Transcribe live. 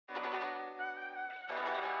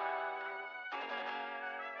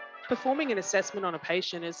performing an assessment on a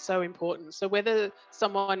patient is so important. So whether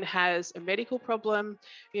someone has a medical problem,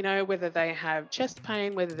 whether they have chest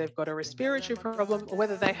pain, whether they've got a respiratory problem, or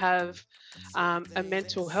whether they have a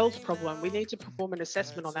mental health problem, we need to perform an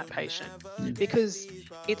assessment on that patient because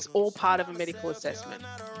it's all part of a medical assessment.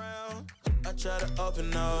 I tried to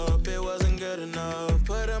open up, it wasn't good enough.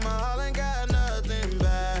 Put in my all and got nothing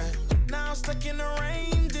back. Now I'm stuck in the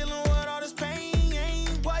rain, dealing with all this pain.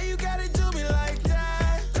 Why you gotta do me like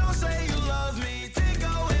that? Don't say you love me, then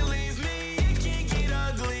go and leave me. It can't get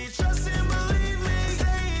ugly, trust and believe me.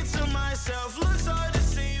 Saying to myself, looks so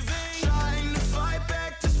deceiving. Trying to fight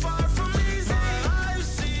back, this far from easy. I've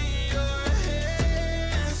seen your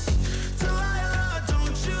hands. Delilah,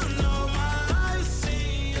 don't you know I've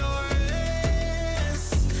seen your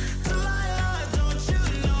hands. Delilah, don't you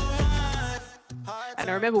know And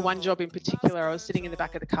I remember one job in particular, I was sitting in the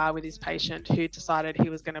back of the car with his patient who decided he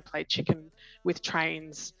was going to play chicken with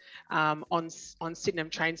trains on Sydenham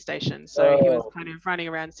train station. So he was kind of running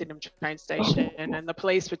around Sydenham train station and the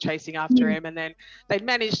police were chasing after him, and then they'd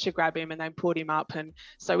managed to grab him and they pulled him up. And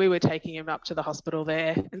so we were taking him up to the hospital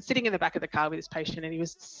there and sitting in the back of the car with his patient, and he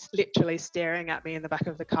was literally staring at me in the back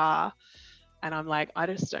of the car. And I'm like, I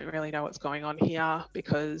just don't really know what's going on here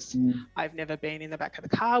because I've never been in the back of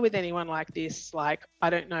the car with anyone like this. Like,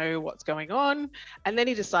 I don't know what's going on. And then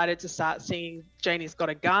he decided to start singing Janie's Got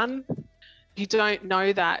a Gun. You don't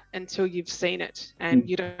know that until you've seen it, and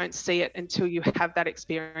you don't see it until you have that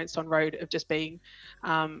experience on road of just being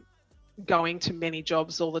going to many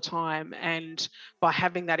jobs all the time. And by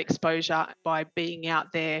having that exposure, by being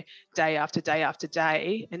out there day after day after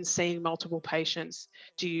day and seeing multiple patients,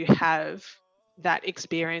 do you have that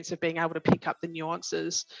experience of being able to pick up the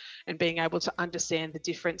nuances and being able to understand the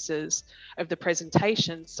differences of the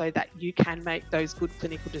presentation so that you can make those good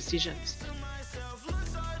clinical decisions.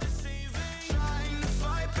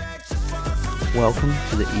 Welcome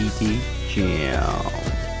to the ED Jam.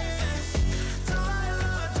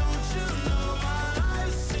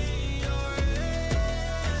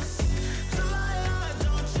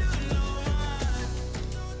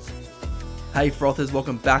 Hey Frothers,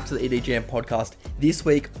 welcome back to the ED Jam podcast. This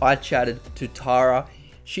week I chatted to Tara.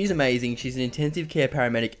 She's amazing. She's an intensive care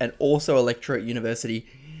paramedic and also a lecturer at university.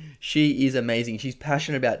 She is amazing. She's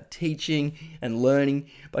passionate about teaching and learning,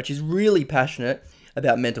 but she's really passionate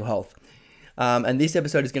about mental health. And this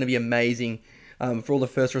episode is going to be amazing for all the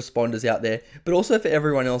first responders out there, but also for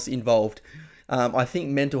everyone else involved. I think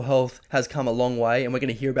mental health has come a long way, and we're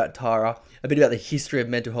going to hear about Tara, a bit about the history of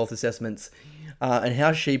mental health assessments, and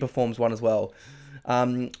how she performs one as well.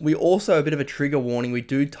 We also, a bit of a trigger warning, we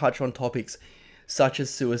do touch on topics such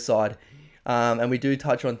as suicide, and we do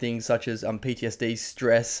touch on things such as PTSD,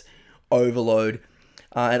 stress, overload,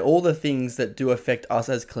 and all the things that do affect us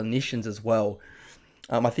as clinicians as well.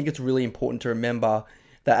 I think it's really important to remember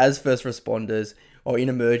that as first responders or in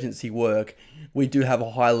emergency work, we do have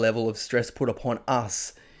a high level of stress put upon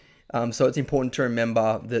us. So it's important to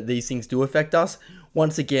remember that these things do affect us.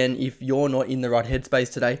 Once again, if you're not in the right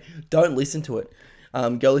headspace today, don't listen to it.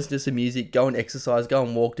 Go listen to some music, go and exercise, go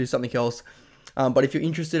and walk, do something else. But if you're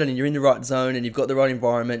interested and you're in the right zone and you've got the right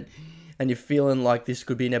environment and you're feeling like this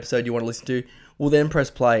could be an episode you want to listen to, well then press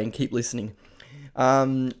play and keep listening.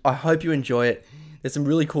 I hope you enjoy it. There's some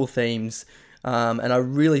really cool themes, and I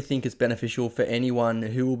really think it's beneficial for anyone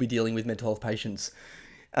who will be dealing with mental health patients.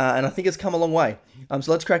 And I think it's come a long way.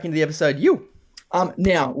 So let's crack into the episode.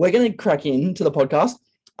 Now, we're going to crack into the podcast,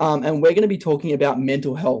 and we're going to be talking about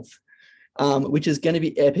mental health, which is going to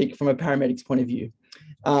be epic from a paramedic's point of view.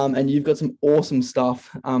 And you've got some awesome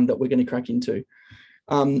stuff that we're going to crack into.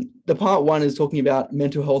 The part one is talking about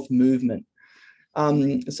mental health movement.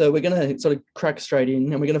 So we're going to sort of crack straight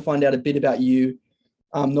in, and we're going to find out a bit about you,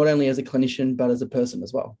 not only as a clinician, but as a person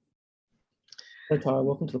as well. So Tara,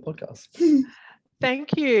 welcome to the podcast.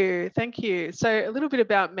 Thank you. So a little bit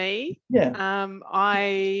about me. Yeah.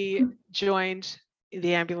 I joined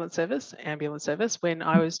the ambulance service when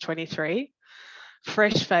I was 23,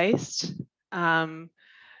 fresh-faced,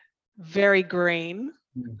 very green,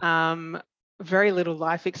 very little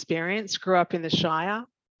life experience, grew up in the Shire.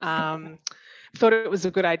 Thought it was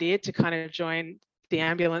a good idea to kind of join the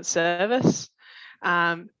ambulance service.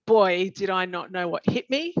 Boy, did I not know what hit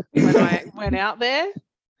me when I went out there.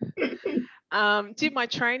 Did my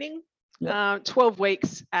training. 12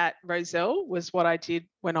 weeks at Rozelle was what I did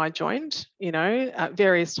when I joined. At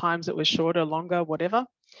various times it was shorter, longer, whatever.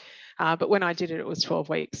 But when I did it, it was 12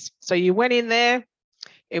 weeks. So you went in there.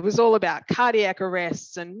 It was all about cardiac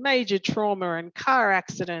arrests and major trauma and car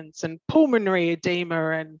accidents and pulmonary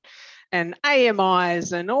edema and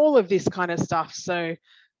AMIs and all of this kind of stuff. So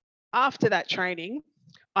after that training,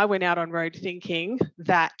 I went out on road thinking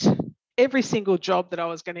that every single job that I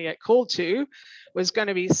was going to get called to was going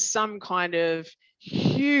to be some kind of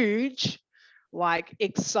huge, like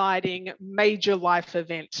exciting, major life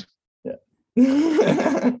event.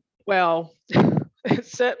 Yeah. Well, it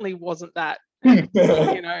certainly wasn't that.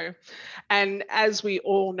 You know, and as we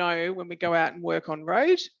all know, when we go out and work on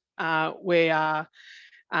road, we are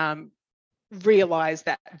realize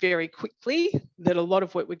that very quickly, that a lot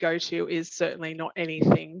of what we go to is certainly not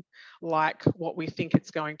anything like what we think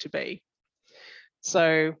it's going to be.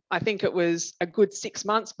 So I think it was a good 6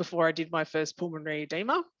 months before I did my first pulmonary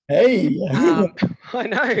edema. Hey. I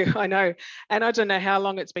know. And I don't know how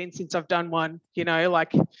long it's been since I've done one, you know,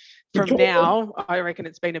 like from now, I reckon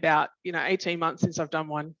it's been about, 18 months since I've done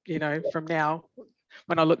one, from now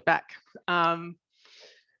when I look back.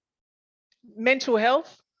 Mental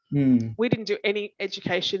health. We didn't do any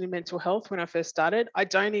education in mental health when I first started. I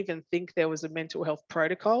don't even think there was a mental health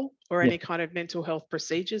protocol or any kind of mental health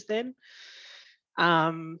procedures then.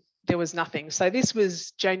 There was nothing. So this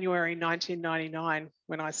was January 1999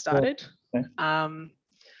 when I started. Okay.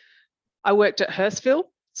 I worked at Hurstville.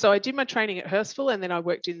 So I did my training at Hurstville, and then I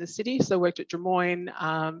worked in the city. So I worked at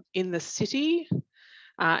Drummoyne in the city,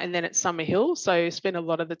 and then at Summerhill. So I spent a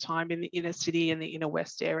lot of the time in the inner city and the inner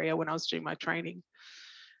west area when I was doing my training.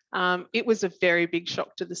 It was a very big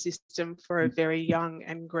shock to the system for a very young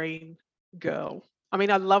and green girl. I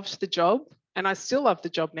mean, I loved the job, and I still love the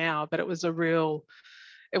job now, but it was a real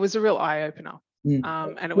eye opener,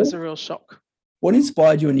 and it was a real shock. What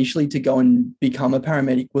inspired you initially to go and become a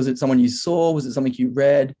paramedic? Was it someone you saw? Was it something you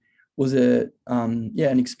read? Was it,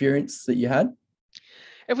 an experience that you had?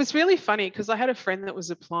 It was really funny because I had a friend that was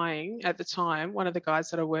applying at the time, one of the guys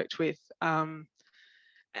that I worked with, and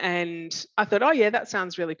I thought, oh yeah, that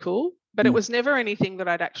sounds really cool. But it was never anything that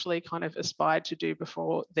I'd actually kind of aspired to do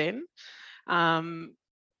before then. And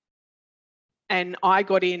I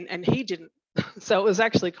got in and he didn't. So it was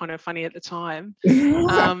actually kind of funny at the time.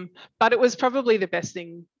 But it was probably the best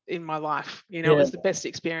thing in my life. It was the best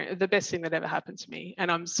experience, the best thing that ever happened to me. And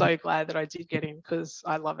I'm so glad that I did get in because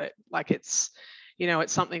I love it. Like it's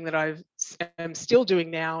something that I am still doing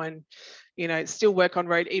now, and still work on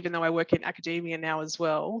road, even though I work in academia now as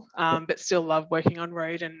well, but still love working on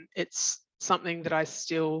road. And it's something that I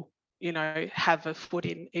still, have a foot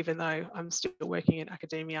in, even though I'm still working in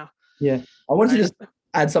academia. Yeah. I want to just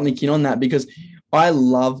add something in on that because I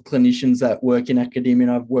love clinicians that work in academia,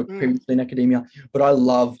 and I've worked previously in academia, but I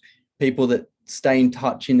love people that stay in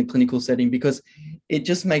touch in the clinical setting because it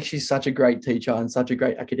just makes you such a great teacher and such a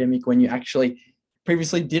great academic when you actually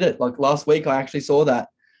previously did it. Like last week, I actually saw that.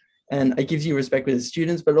 And it gives you respect with the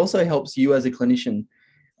students, but it also helps you as a clinician.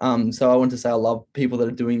 So I want to say I love people that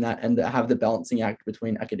are doing that and that have the balancing act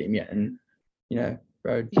between academia and,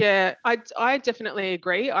 road. Yeah, I definitely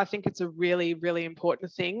agree. I think it's a really, really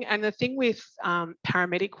important thing. And the thing with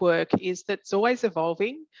paramedic work is that it's always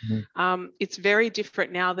evolving. It's very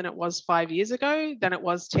different now than it was 5 years ago, than it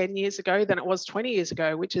was 10 years ago, than it was 20 years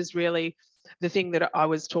ago, which is really the thing that I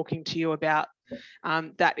was talking to you about.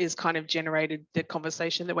 That is kind of generated the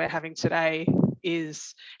conversation that we're having today,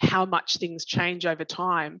 is how much things change over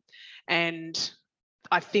time. And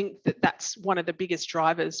I think that that's one of the biggest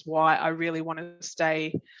drivers why I really want to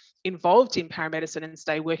stay involved in paramedicine and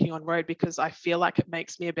stay working on road, because I feel like it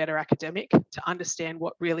makes me a better academic to understand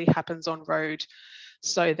what really happens on road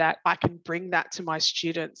so that I can bring that to my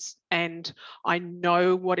students. And I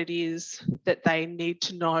know what it is that they need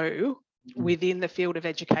to know within the field of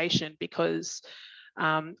education, because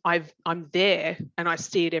I'm there and I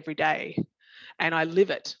see it every day and I live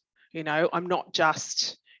it. I'm not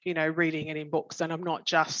just reading it in books, and I'm not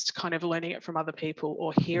just kind of learning it from other people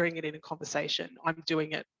or hearing it in a conversation. I'm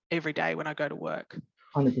doing it every day when I go to work.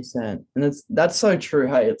 100%. And that's so true.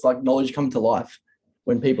 Hey, it's like knowledge come to life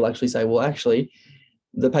when people actually say, well, actually,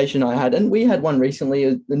 the patient I had, and we had one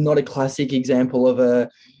recently, not a classic example of a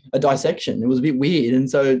dissection. It was a bit weird. And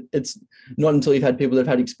so it's not until you've had people that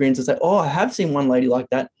have had experience to say, oh, I have seen one lady like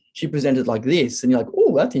that. She presented like this. And you're like,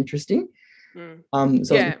 oh, that's interesting. So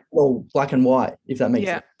it's all black and white, if that makes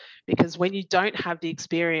sense. Because when you don't have the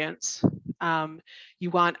experience,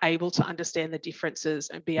 you aren't able to understand the differences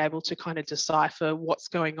and be able to kind of decipher what's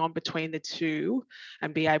going on between the two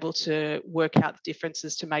and be able to work out the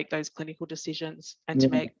differences to make those clinical decisions and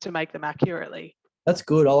to make them accurately. That's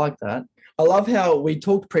good. I like that. I love how we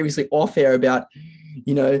talked previously off air about,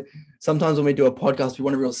 sometimes when we do a podcast, we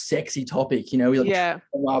want a real sexy topic, we like,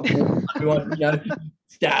 we want,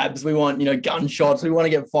 stabs, we want, gunshots, we want to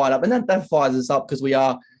get fired up. And that fires us up because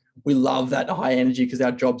we love that high energy because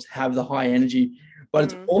our jobs have the high energy. But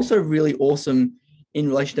it's also really awesome in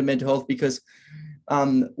relation to mental health because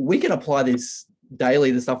we can apply this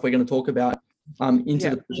daily, the stuff we're going to talk about, into Yeah.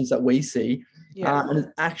 the patients that we see. Yeah. And it's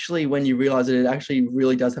actually, when you realize that it actually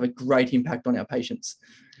really does have a great impact on our patients.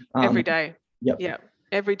 Every day. Yep. Yeah.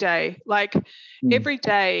 Every day. Like every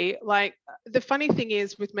day. Like the funny thing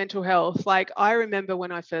is with mental health, like I remember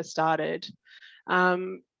when I first started,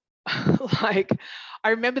 like I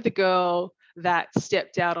remember the girl that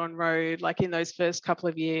stepped out on road, like in those first couple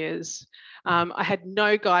of years. I had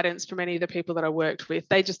no guidance from any of the people that I worked with.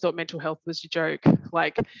 They just thought mental health was your joke.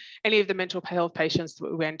 Like any of the mental health patients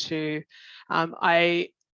that we went to, I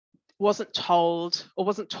wasn't told or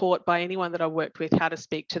wasn't taught by anyone that I worked with how to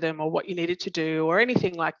speak to them or what you needed to do or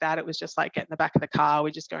anything like that. It was just like, get in the back of the car, we're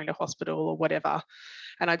just going to hospital or whatever.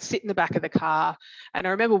 And I'd sit in the back of the car. And I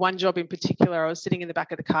remember one job in particular, I was sitting in the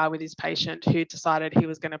back of the car with this patient who decided he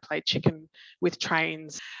was going to play chicken with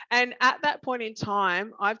trains. And at that point in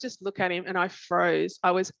time, I've just looked at him and I froze. I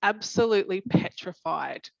was absolutely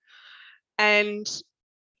petrified. And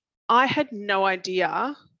I had no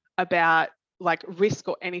idea about like risk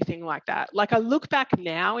or anything like that. Like I look back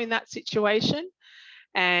now in that situation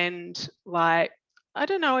and like, I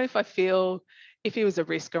don't know if I feel if he was a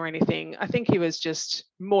risk or anything. I think he was just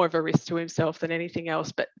more of a risk to himself than anything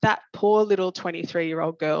else. But that poor little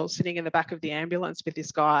 23-year-old girl sitting in the back of the ambulance with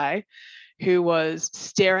this guy who was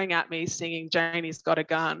staring at me singing Janie's Got a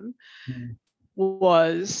Gun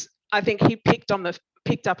was, I think he picked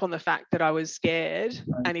up on the fact that I was scared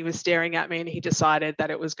and he was staring at me and he decided that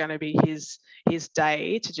it was going to be his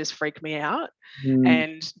day to just freak me out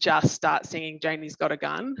and just start singing Janie's Got a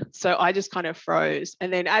Gun. So I just kind of froze.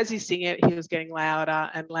 And then as he sang it, he was getting louder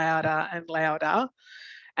and louder and louder.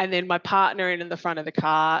 And then my partner in the front of the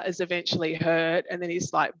car is eventually hurt. And then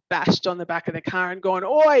he's like bashed on the back of the car and gone,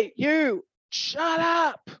 "Oi, you, shut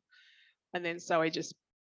up." And then so I just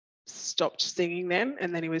stopped singing then,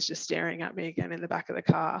 and then he was just staring at me again in the back of the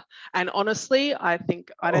car. And honestly, I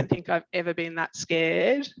don't think I've ever been that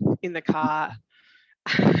scared in the car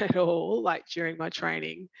at all, like during my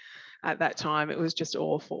training at that time. It was just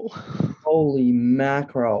awful. Holy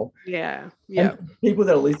mackerel. Yeah. And people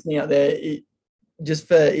that are listening out there, just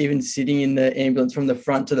for even sitting in the ambulance from the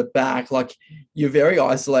front to the back, like you're very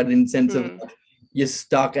isolated in the sense of like, you're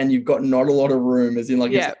stuck and you've got not a lot of room, as in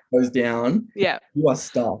like if it goes down, you are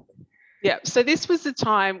stuck. Yeah. So this was the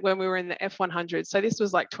time when we were in the F100. So this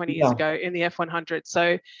was like 20 years ago in the F100.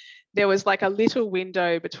 So there was like a little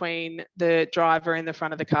window between the driver and the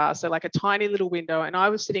front of the car. So like a tiny little window. And I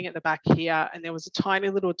was sitting at the back here and there was a tiny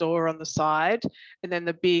little door on the side and then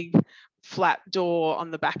the big flap door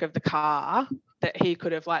on the back of the car that he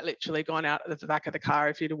could have like literally gone out of the back of the car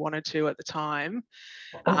if he'd wanted to at the time.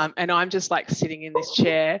 And I'm just like sitting in this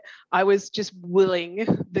chair. I was just willing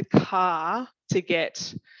the car to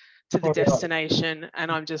get to the destination. And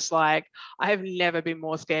I'm just like, I have never been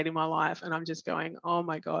more scared in my life. And I'm just going, oh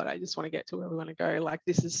my God, I just want to get to where we want to go. Like,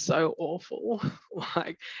 this is so awful.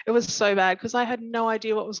 Like, it was so bad because I had no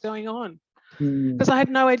idea what was going on. Because I had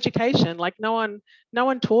no education. Like no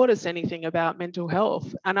one taught us anything about mental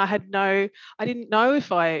health. And I didn't know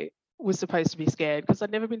if I was supposed to be scared because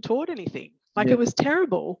I'd never been taught anything. Like it was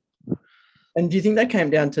terrible. And do you think that came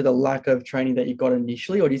down to the lack of training that you got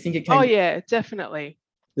initially, or do you think it came? Oh yeah, definitely.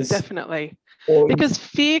 Definitely. Because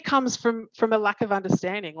fear comes from a lack of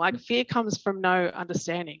understanding. Like fear comes from no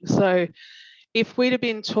understanding. So if we'd have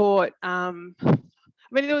been taught, I mean,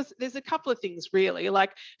 there's a couple of things really.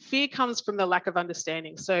 Like fear comes from the lack of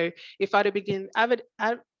understanding. So if I'd have begun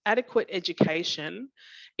adequate education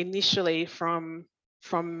initially from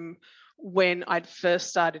when I'd first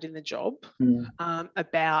started in the job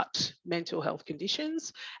about mental health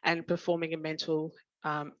conditions and performing a mental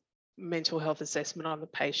health assessment on the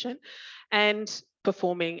patient and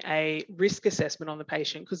performing a risk assessment on the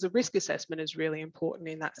patient, because the risk assessment is really important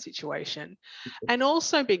in that situation, and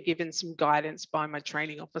also been given some guidance by my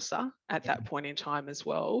training officer at that point in time as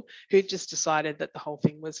well, who just decided that the whole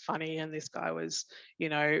thing was funny and this guy was,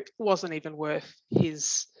 wasn't even worth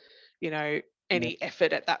his, any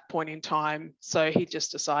effort at that point in time. So he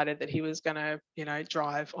just decided that he was going to,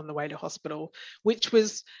 drive on the way to hospital, which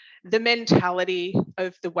was the mentality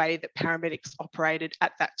of the way that paramedics operated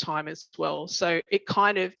at that time as well. So it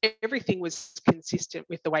everything was consistent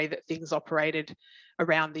with the way that things operated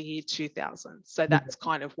around the year 2000. So that's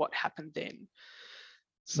kind of what happened then.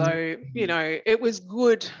 So, it was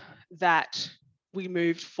good that we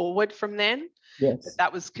moved forward from then. Yes.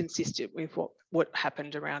 That was consistent with what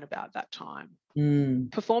happened around about that time.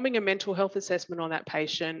 Performing a mental health assessment on that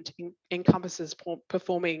patient encompasses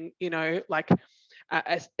performing,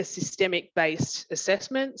 a systemic based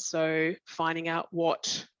assessment. So finding out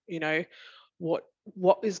what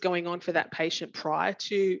what is going on for that patient prior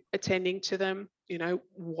to attending to them, you know,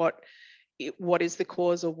 what is the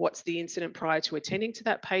cause or what's the incident prior to attending to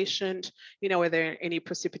that patient, you know, are there any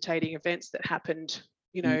precipitating events that happened,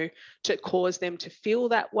 you know, to cause them to feel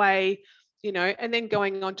that way, you know, and then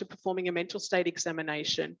going on to performing a mental state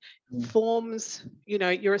examination forms, you know,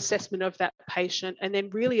 your assessment of that patient, and then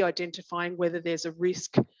really identifying whether there's a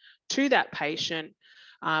risk to that patient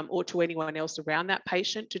or to anyone else around that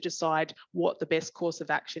patient, to decide what the best course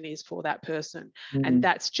of action is for that person. And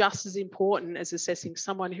that's just as important as assessing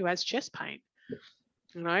someone who has chest pain,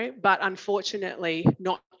 you know, but unfortunately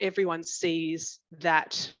not everyone sees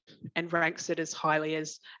that and ranks it as highly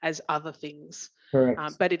as other things.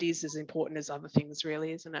 Correct. But it is as important as other things,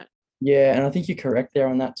 really, isn't it? Yeah, and I think you're correct there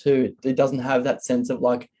on that too. It doesn't have that sense of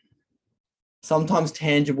like sometimes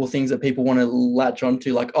tangible things that people want to latch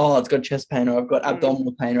onto, like, oh, it's got chest pain, or I've got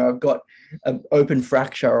abdominal pain, or I've got an open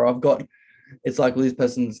fracture, or I've got, it's like, well, this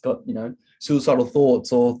person's got, you know, suicidal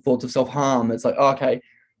thoughts or thoughts of self-harm. It's like, oh, okay,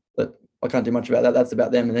 but I can't do much about that. That's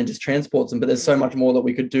about them. And then just transports them. But there's so much more that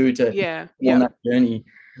we could do to on that journey,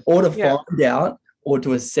 or to find out, or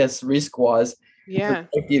to assess risk-wise,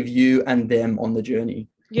 perspective you and them on the journey.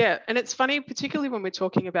 Yeah, and it's funny, particularly when we're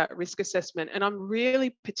talking about risk assessment, and I'm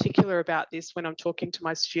really particular about this when I'm talking to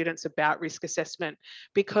my students about risk assessment,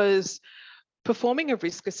 because performing a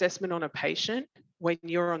risk assessment on a patient when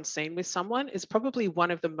you're on scene with someone is probably one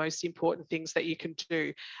of the most important things that you can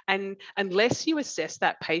do. And unless you assess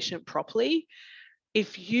that patient properly,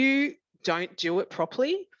 if you don't do it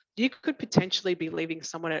properly, you could potentially be leaving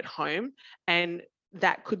someone at home, and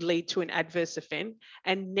that could lead to an adverse event.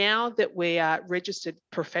 And now that we are registered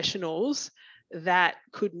professionals, that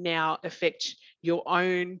could now affect your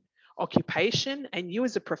own occupation, and you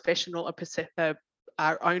as a professional are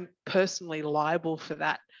personally liable for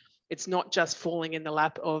that. It's not just falling in the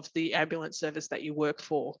lap of the ambulance service that you work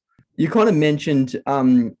for. You kind of mentioned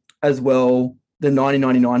as well, the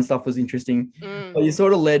 1999 stuff was interesting, but you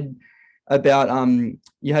sort of led about,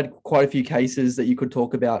 you had quite a few cases that you could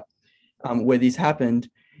talk about where this happened,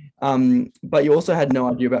 but you also had no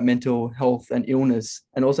idea about mental health and illness,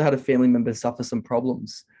 and also had a family member suffer some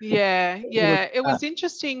problems. It was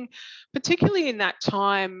interesting, particularly in that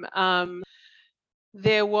time. I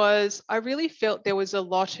really felt there was a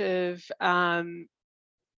lot of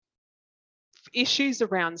issues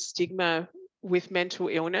around stigma with mental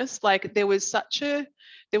illness. Like there was such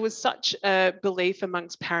a belief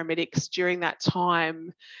amongst paramedics during that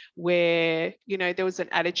time where, you know, there was an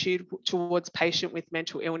attitude towards patient with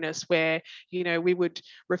mental illness where, you know, we would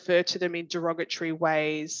refer to them in derogatory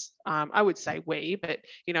ways. I would say we, but,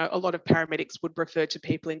 you know, a lot of paramedics would refer to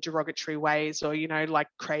people in derogatory ways, or, you know, like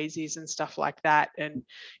crazies and stuff like that. And,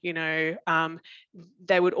 you know,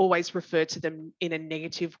 they would always refer to them in a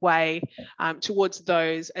negative way towards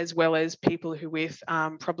those, as well as people who with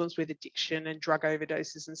problems with addiction and drug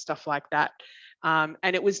overdoses and stuff like that. And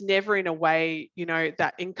it was never in a way, you know,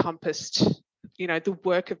 that encompassed, you know, the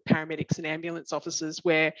work of paramedics and ambulance officers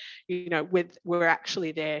where, you know, we're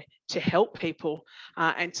actually there to help people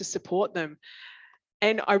and to support them.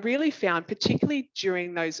 And I really found, particularly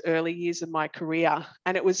during those early years of my career,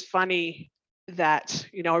 and it was funny that,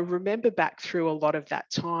 you know, I remember back through a lot of that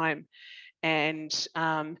time, and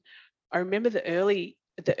I remember the early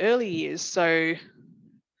years. So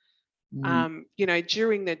you know,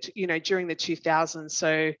 during the 2000s,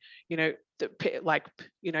 so, you know,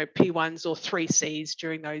 P1s or 3Cs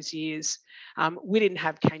during those years, we didn't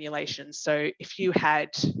have cannulations. So if you had,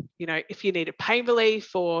 you know, if you needed pain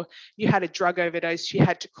relief or you had a drug overdose, you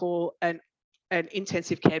had to call an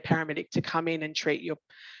intensive care paramedic to come in and treat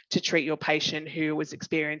your patient who was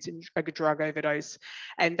experiencing a drug overdose,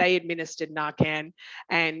 and they administered Narcan.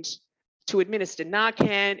 And to administer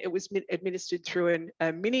Narcan, it was administered through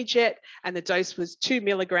a mini jet, and the dose was 2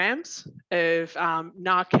 milligrams of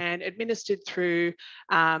Narcan administered through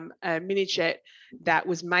a mini jet that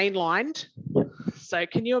was mainlined. So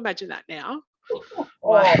can you imagine that now?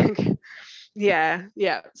 Like, yeah.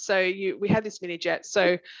 So we had this mini jet.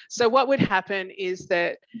 So what would happen is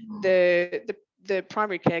that the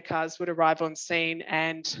primary care cars would arrive on scene,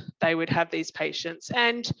 and they would have these patients.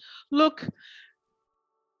 And look,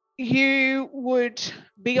 you would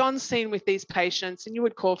be on scene with these patients, and you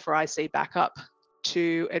would call for IC backup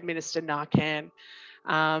to administer Narcan.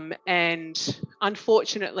 And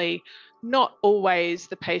unfortunately, not always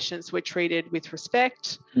the patients were treated with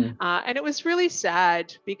respect. And it was really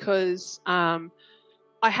sad because I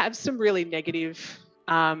have some really negative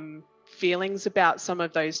feelings about some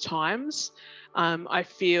of those times. I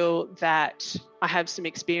feel that I have some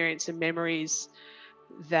experience and memories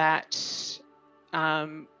that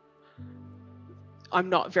I'm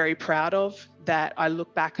not very proud of, that I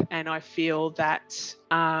look back and I feel that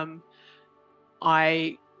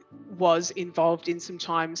I was involved in some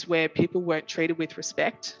times where people weren't treated with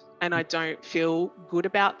respect, and I don't feel good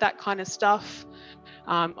about that kind of stuff.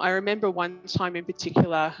 I remember one time in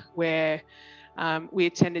particular where we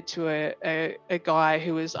attended to a guy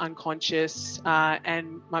who was unconscious,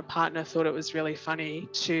 and my partner thought it was really funny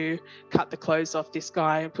to cut the clothes off this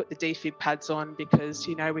guy and put the defib pads on because,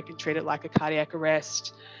 you know, we can treat it like a cardiac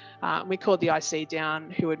arrest. We called the IC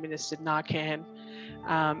down, who administered Narcan.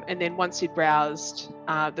 And then once he'd browsed,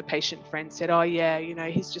 the patient friend said, oh yeah, you know,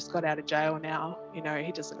 he's just got out of jail now. You know,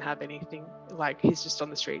 he doesn't have anything, like he's just on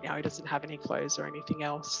the street now. He doesn't have any clothes or anything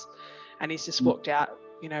else. And he's just walked out,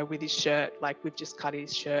 you know, with his shirt, like we've just cut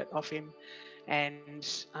his shirt off him,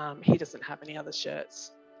 and he doesn't have any other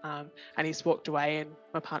shirts. And he's walked away, and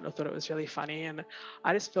my partner thought it was really funny, and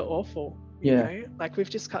I just felt awful, you know, like we've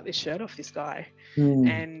just cut this shirt off this guy.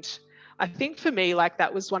 And I think for me, like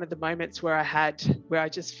that was one of the moments where I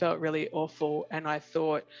just felt really awful, and I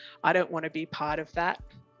thought, I don't want to be part of that.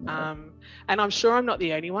 And I'm sure I'm not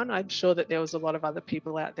the only one. I'm sure that there was a lot of other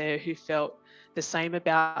people out there who felt the same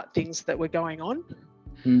about things that were going on,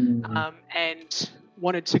 and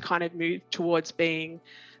wanted to kind of move towards being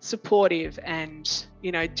supportive and,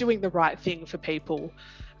 you know, doing the right thing for people,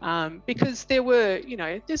 because there were, you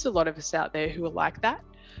know, there's a lot of us out there who are like that.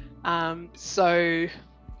 So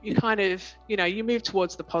you kind of, you know, you move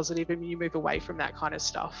towards the positive and you move away from that kind of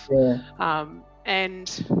stuff.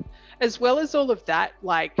 And as well as all of that,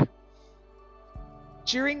 like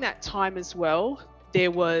during that time as well, there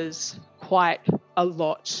was quite a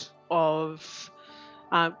lot of,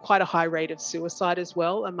 quite a high rate of suicide as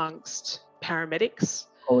well amongst paramedics.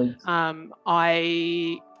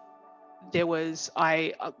 I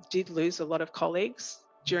did lose a lot of colleagues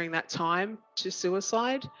during that time to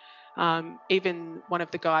suicide. Even one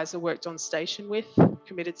of the guys I worked on station with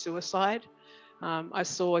committed suicide. I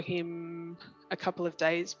saw him a couple of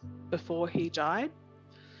days before he died.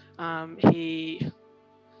 He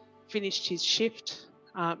finished his shift,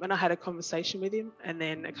 and I had a conversation with him, and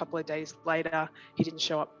then a couple of days later he didn't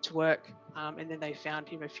show up to work, and then they found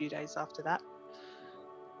him a few days after that.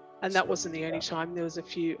 And that wasn't the only time. There was a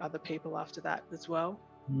few other people after that as well.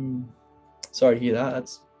 Sorry to hear that.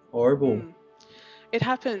 That's horrible. It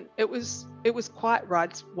happened. It was quite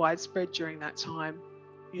widespread during that time.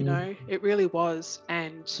 You know, it really was.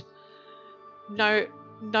 And no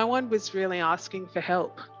one was really asking for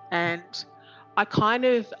help. And I kind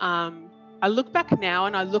of, I look back now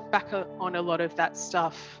and I look back on a lot of that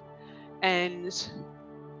stuff, and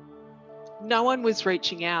no one was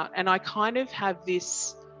reaching out. And I kind of have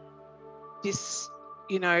this,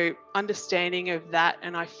 you know, understanding of that.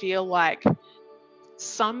 And I feel like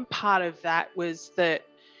some part of that was that,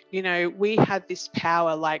 you know, we had this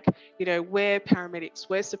power, like, you know, we're paramedics,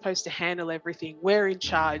 we're supposed to handle everything, we're in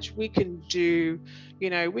charge, we can do, you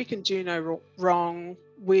know, we can do no wrong,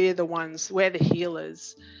 we're the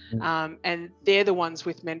healers, and they're the ones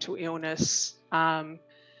with mental illness, and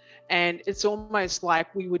it's almost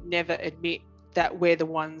like we would never admit that we're the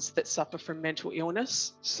ones that suffer from mental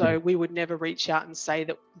illness, so we would never reach out and say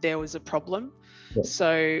that there was a problem.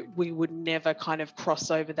 So we would never kind of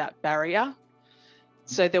cross over that barrier.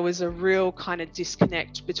 So there was a real kind of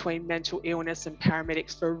disconnect between mental illness and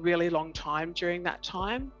paramedics for a really long time during that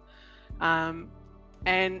time.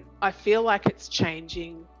 And I feel like it's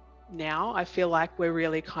changing now. I feel like we're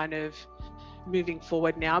really kind of moving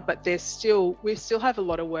forward now, but we still have a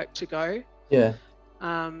lot of work to go.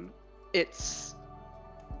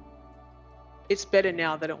 It's better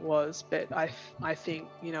now than it was, but I think,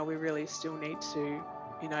 you know, we really still need to,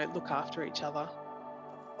 you know, look after each other.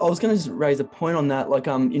 I was going to raise a point on that, like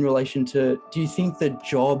in relation to, do you think the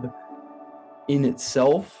job in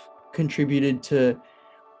itself contributed to,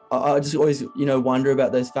 I just always, you know, wonder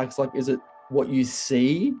about those facts, like, is it what you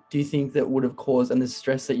see, do you think that would have caused, and the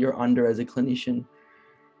stress that you're under as a clinician?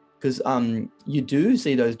 Because you do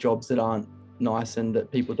see those jobs that aren't nice and that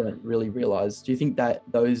people don't really realize. Do you think that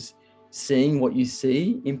those seeing what you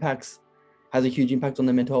see has a huge impact on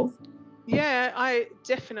their mental health? Yeah, I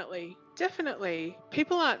definitely.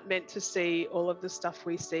 People aren't meant to see all of the stuff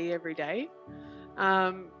we see every day.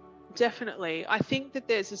 Definitely. I think that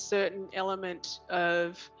there's a certain element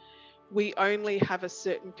of, we only have a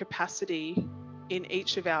certain capacity in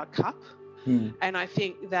each of our cup. And I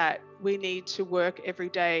think that we need to work every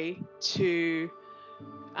day to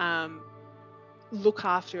look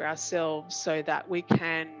after ourselves so that we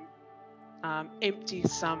can empty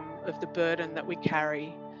some of the burden that we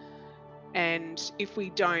carry. And if we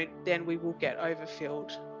don't, then we will get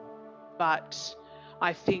overfilled. But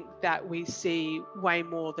I think that we see way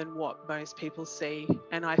more than what most people see.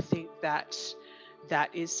 And I think that that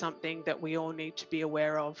is something that we all need to be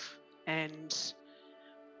aware of. And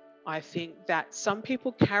I think that some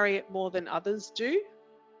people carry it more than others do.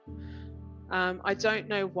 I don't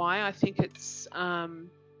know why. I think it's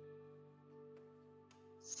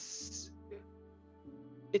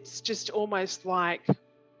just almost like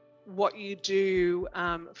what you do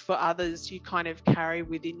for others, you kind of carry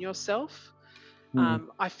within yourself.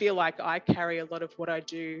 I feel like I carry a lot of what I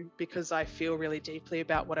do because I feel really deeply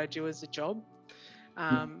about what I do as a job.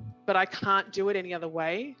 But I can't do it any other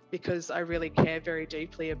way because I really care very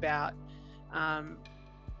deeply about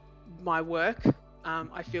my work.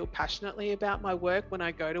 I feel passionately about my work. When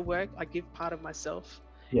I go to work, I give part of myself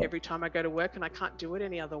every time I go to work, and I can't do it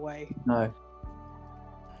any other way. No.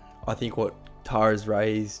 I think what Tara's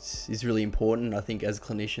raised is really important. I think as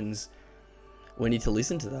clinicians, we need to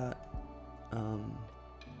listen to that.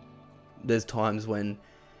 There's times when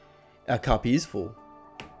our cup is full.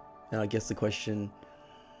 And I guess the question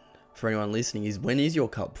for anyone listening is, when is your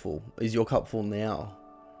cup full? Is your cup full now?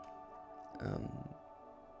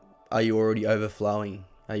 Are you already overflowing?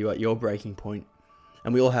 Are you at your breaking point?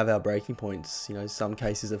 And we all have our breaking points. You know, some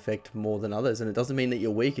cases affect more than others. And it doesn't mean that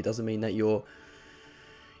you're weak. It doesn't mean that you're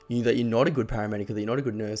not a good paramedic, or that you're not a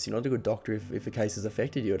good nurse, you're not a good doctor if a case has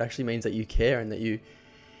affected you. It actually means that you care and that you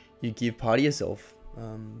give part of yourself.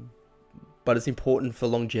 But it's important for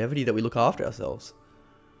longevity that we look after ourselves.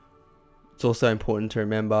 It's also important to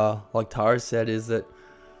remember, like Tara said, is that,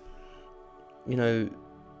 you know,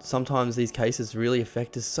 sometimes these cases really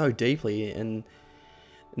affect us so deeply and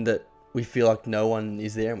that we feel like no one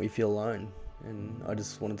is there and we feel alone. And I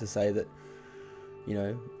just wanted to say that, you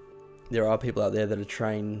know, there are people out there that are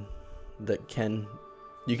trained that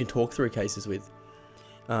you can talk through cases with.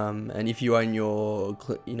 And if you are in your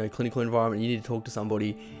clinical environment, you need to talk to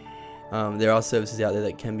somebody. There are services out there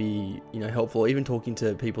that can be, you know, helpful, even talking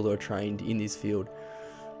to people who are trained in this field.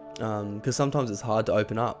 Because sometimes it's hard to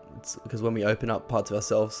open up. It's because when we open up parts of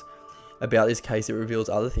ourselves about this case, it reveals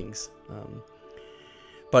other things.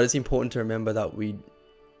 But it's important to remember that we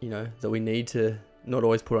need to not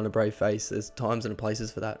always put on a brave face. There's times and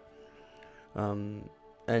places for that.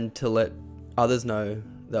 And to let others know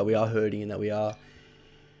that we are hurting and that we are,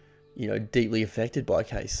 you know, deeply affected by a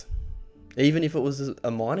case. Even if it was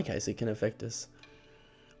a minor case, it can affect us.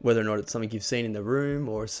 Whether or not it's something you've seen in the room,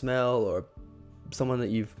 or a smell, or someone that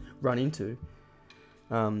you've run into,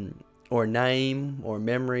 or a name, or a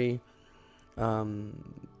memory.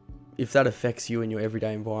 If that affects you in your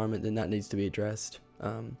everyday environment, then that needs to be addressed.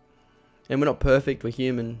 And we're not perfect, we're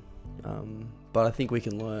human, but I think we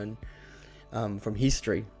can learn from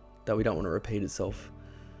history that we don't want to repeat itself.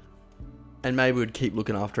 And maybe we'd keep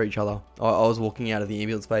looking after each other. I was walking out of the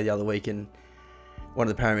ambulance bay the other week, and one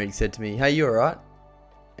of the paramedics said to me, "Hey, you alright?"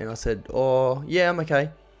 And I said, "Oh, yeah, I'm okay."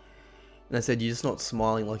 And I said, "You're just not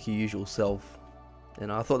smiling like your usual self."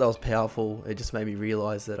 And I thought that was powerful. It just made me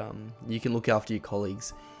realise that you can look after your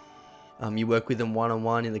colleagues. You work with them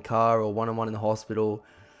one-on-one in the car or one-on-one in the hospital,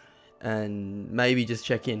 and maybe just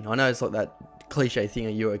check in. I know it's like that cliche thing, are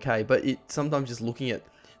you okay? But sometimes just looking at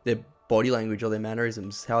their body language or their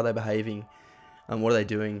mannerisms, how are they behaving, and what are they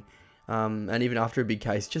doing, and even after a big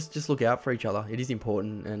case, just look out for each other. It is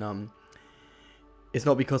important, and it's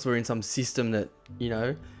not because we're in some system that, you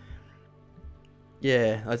know,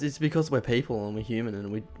 it's because we're people and we're human,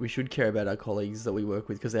 and we should care about our colleagues that we work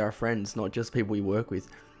with, because they're our friends, not just people we work with.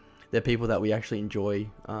 They're people that we actually enjoy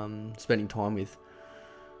spending time with.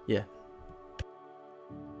 Yeah.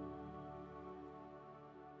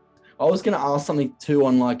 I was going to ask something too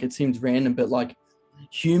on, like, it seems random, but like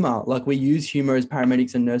humor, like we use humor as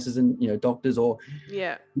paramedics and nurses and, you know, doctors, or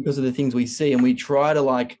because of the things we see, and we try to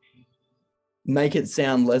like make it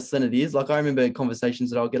sound less than it is. Like I remember conversations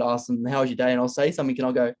that I'll get asked, and how was your day? And I'll say something and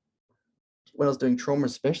I'll go, when I was doing trauma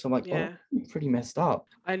special, I'm like, oh, pretty messed up.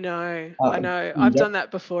 I know. I've done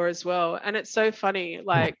that before as well. And it's so funny.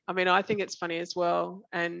 Like, I mean, I think it's funny as well.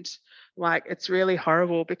 And like, it's really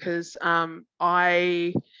horrible because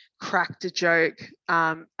I cracked a joke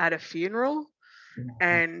at a funeral,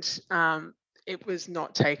 and it was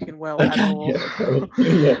not taken well at all.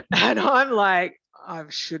 And I'm like, I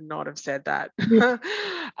should not have said that.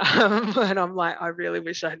 And I'm like, I really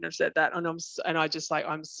wish I hadn't have said that. And I just like,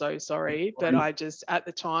 I'm so sorry. But I just, at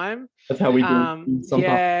the time, that's how we do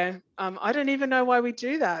sometimes. I don't even know why we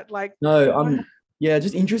do that. Like, no, I'm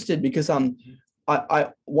just interested because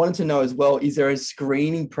I wanted to know as well, is there a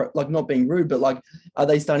screening, like not being rude, but like, are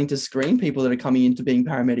they starting to screen people that are coming into being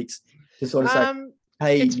paramedics to sort of say,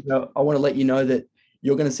 hey, you know, I want to let you know that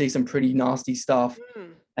you're going to see some pretty nasty stuff,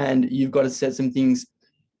 and you've got to set some things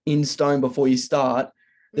in stone before you start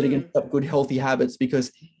that are going to set up good, healthy habits.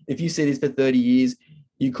 Because if you see this for 30 years,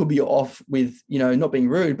 you could be off with, not being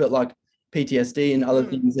rude, but like PTSD and other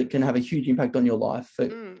things that can have a huge impact on your life.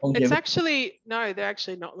 It's actually, no, they're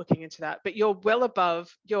actually not looking into that, but you're well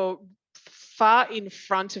above, you're far in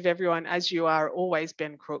front of everyone, as you are always,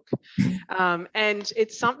 Ben Crook. And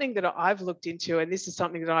it's something that I've looked into, and this is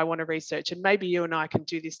something that I want to research, and maybe you and I can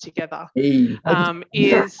do this together. Do you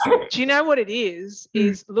know what it is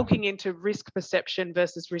looking into risk perception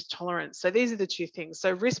versus risk tolerance. So these are the two things.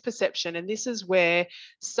 So risk perception, and this is where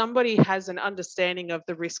somebody has an understanding of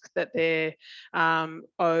the risk that they're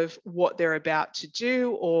of what they're about to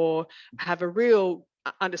do, or have a real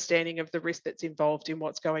understanding of the risk that's involved in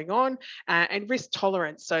what's going on, and risk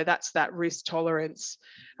tolerance. So that's that risk tolerance,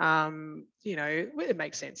 it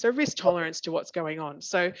makes sense. So risk tolerance to what's going on.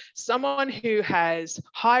 So someone who has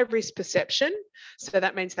high risk perception, so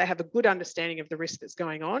that means they have a good understanding of the risk that's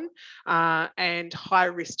going on, and high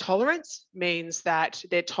risk tolerance means that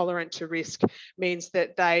they're tolerant to risk, means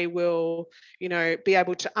that they will, be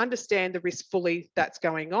able to understand the risk fully that's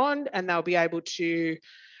going on, and they'll be able to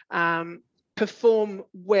perform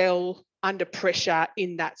well under pressure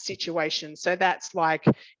in that situation. So that's like,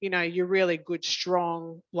 you're really good,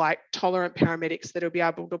 strong, like tolerant paramedics that will be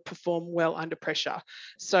able to perform well under pressure.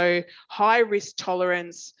 So high risk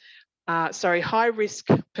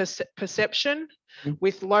perception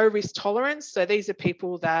with low risk tolerance. So these are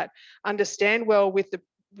people that understand well with the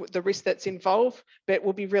risk that's involved, but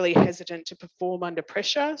will be really hesitant to perform under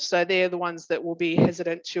pressure. So they're the ones that will be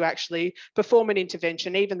hesitant to actually perform an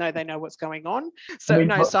intervention, even though they know what's going on. So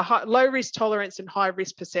low risk tolerance and high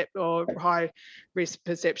risk perception.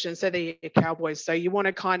 So they're your cowboys. So you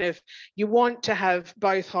want to have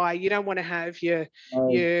both high. You don't want to have your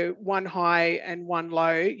one high and one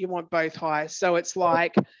low. You want both high. So it's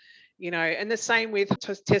like, and the same with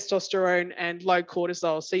testosterone and low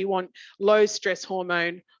cortisol. So you want low stress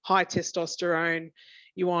hormone, high testosterone.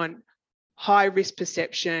 You want high risk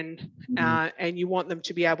perception, and you want them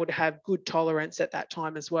to be able to have good tolerance at that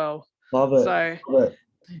time as well. Love it. So,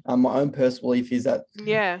 my own personal belief is that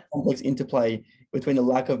complex interplay between the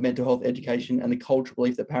lack of mental health education and the cultural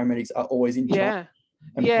belief that paramedics are always in charge.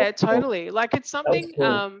 Totally. Like it's something.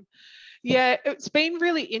 It's been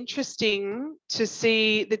really interesting to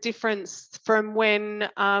see the difference from when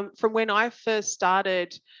I first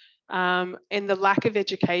started, and the lack of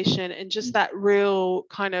education, and just that real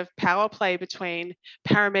kind of power play between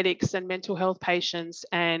paramedics and mental health patients,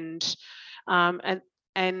 and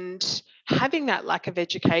having that lack of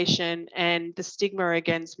education and the stigma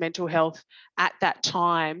against mental health at that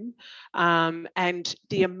time, and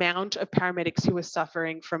the amount of paramedics who were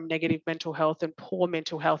suffering from negative mental health and poor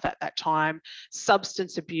mental health at that time,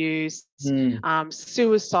 substance abuse,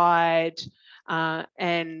 suicide,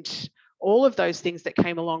 and all of those things that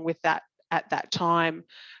came along with that at that time.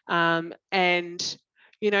 And,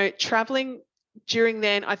 traveling during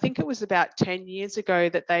then, I think it was about 10 years ago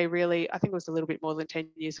that I think it was a little bit more than 10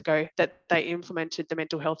 years ago that they implemented the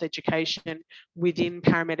mental health education within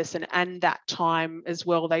paramedicine. And that time as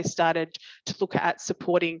well, they started to look at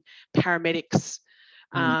supporting paramedics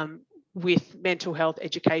with mental health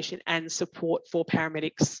education and support for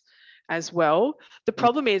paramedics as well. The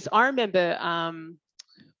problem is, I remember, I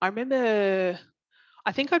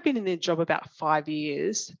think I'd been in the job about 5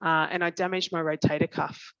 years, and I damaged my rotator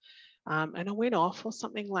cuff. And I went off or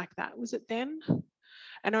something like that. Was it then?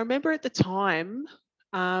 And I remember at the time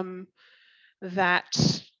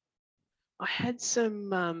that I had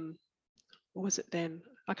some, what was it then?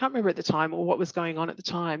 I can't remember at the time or what was going on at the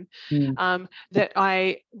time.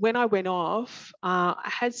 That when I went off, I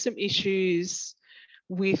had some issues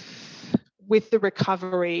with the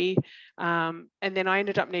recovery, and then I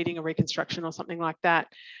ended up needing a reconstruction or something like that.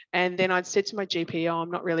 And then I'd said to my GP,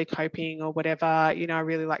 I'm not really coping or whatever, I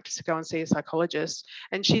really like to go and see a psychologist.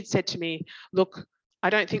 And she'd said to me, look, I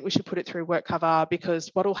don't think we should put it through work cover,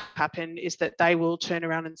 because what will happen is that they will turn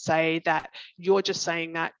around and say that you're just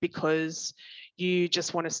saying that because you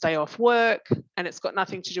just want to stay off work and it's got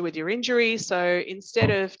nothing to do with your injury. So instead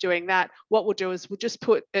of doing that, what we'll do is we'll just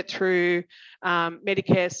put it through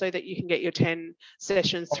Medicare so that you can get your 10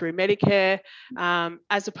 sessions through Medicare,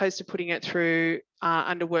 as opposed to putting it through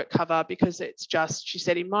under work cover, because it's just, she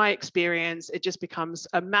said, in my experience, it just becomes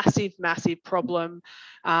a massive, massive problem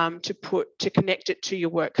to connect it to your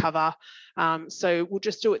work cover. So we'll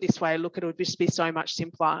just do it this way. Look, it'll just be so much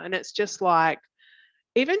simpler. And it's just like,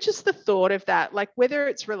 even just the thought of that, like whether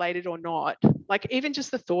it's related or not, like even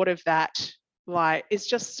just the thought of that, like, is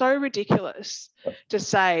just so ridiculous to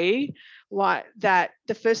say, like that,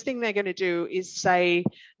 the first thing they're going to do is say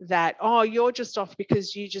that, oh, you're just off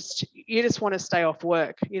because you just want to stay off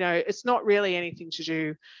work. It's not really anything to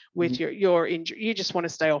do with your injury. You just want to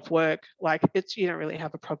stay off work. Like, you don't really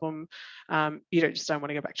have a problem. You just don't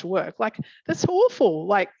want to go back to work. Like, that's awful.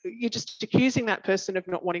 Like, you're just accusing that person of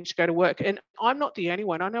not wanting to go to work. And I'm not the only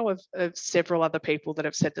one. I know of several other people that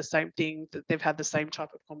have said the same thing, that they've had the same type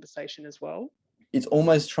of conversation as well. It's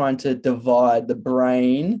almost trying to divide the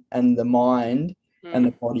brain and the mind and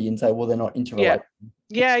the body and say, well, they're not interrelated.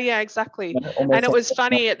 Yeah, exactly. And it was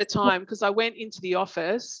funny at the time because I went into the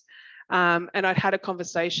office and I'd had a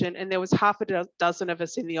conversation, and there was half a dozen of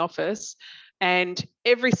us in the office, and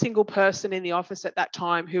every single person in the office at that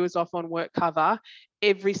time who was off on work cover,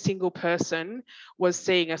 every single person was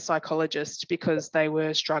seeing a psychologist because they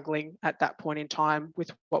were struggling at that point in time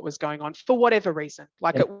with what was going on for whatever reason.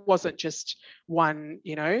 Like, it wasn't just one,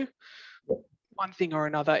 one thing or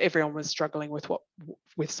another. Everyone was struggling with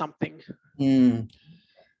something.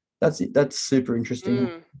 That's super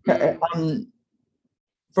interesting.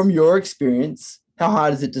 From your experience, how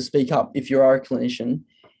hard is it to speak up if you are a clinician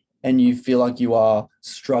and you feel like you are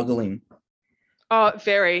struggling? Oh,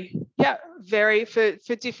 very. Yeah, very, for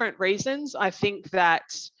different reasons. I think that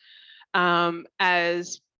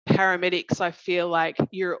as paramedics, I feel like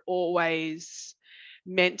you're always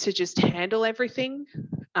meant to just handle everything.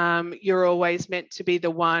 You're always meant to be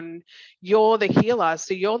the one, you're the healer.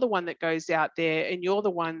 So you're the one that goes out there and you're the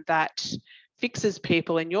one that fixes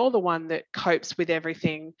people, and you're the one that copes with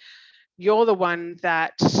everything. You're the one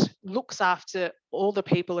that looks after all the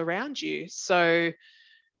people around you. So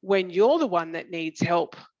when you're the one that needs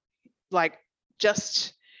help, like,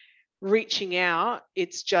 just reaching out,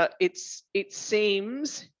 it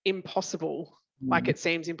seems impossible. Like, it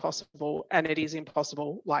seems impossible, and it is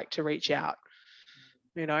impossible, like, to reach out.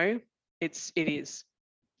 It is.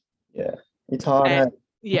 Yeah, it's hard.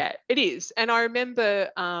 Yeah, it is. And I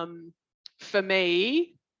remember for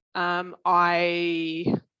me, I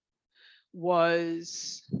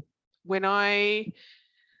was, when I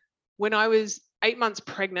was 8 months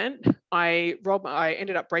pregnant, I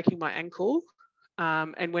ended up breaking my ankle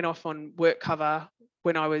and went off on work cover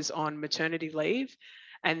when I was on maternity leave.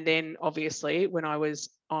 And then obviously when I was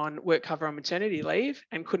on work cover on maternity leave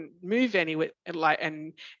and couldn't move anywhere,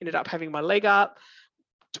 and ended up having my leg up,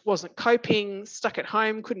 wasn't coping, stuck at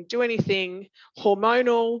home, couldn't do anything,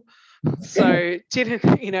 hormonal. So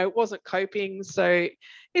wasn't coping. So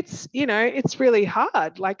it's really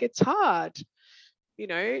hard. Like, it's hard,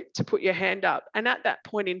 to put your hand up. And at that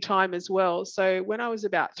point in time as well, so when I was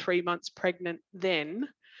about 3 months pregnant then,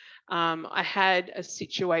 I had a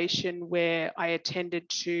situation where I attended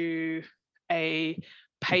to a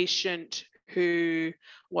patient who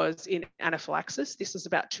was in anaphylaxis. This was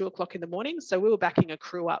about 2 o'clock in the morning. So we were backing a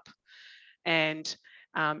crew up, and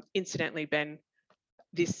incidentally, Ben,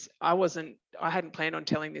 I hadn't planned on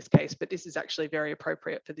telling this case, but this is actually very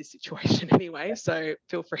appropriate for this situation anyway. So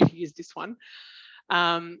feel free to use this one.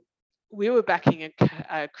 We were backing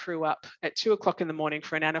a crew up at 2 o'clock in the morning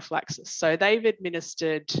for an anaphylaxis. So they've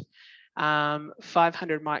administered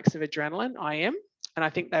 500 mics of adrenaline, IM, and I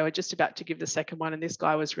think they were just about to give the second one, and this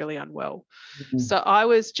guy was really unwell. So I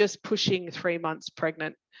was just pushing 3 months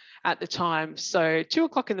pregnant at the time. So 2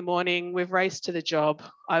 o'clock in the morning, we've raced to the job.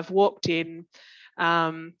 I've walked in.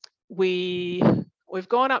 We've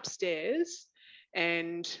gone upstairs,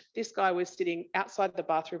 and this guy was sitting outside the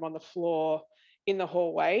bathroom on the floor in the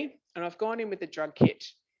hallway, and I've gone in with the drug kit.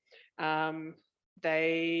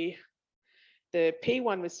 The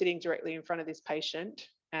P1 was sitting directly in front of this patient,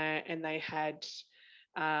 and they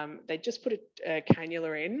just put a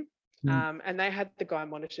cannula in, and they had the guy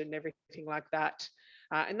monitored and everything like that.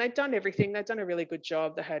 And they'd done everything. They'd done a really good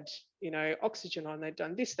job. They had, oxygen on. They'd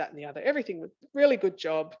done this, that, and the other. Everything was really good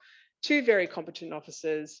job. 2 very competent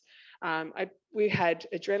officers. We had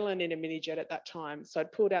adrenaline in a mini jet at that time. So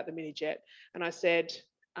I'd pulled out the mini jet, and I said,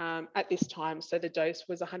 at this time, so the dose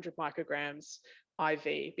was 100 micrograms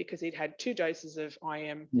IV, because he'd had 2 doses of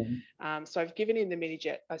IM. So I've given him the mini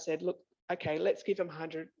jet. I said, look, okay, let's give him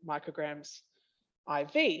 100 micrograms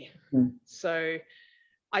IV. So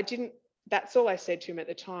that's all I said to him at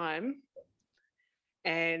the time.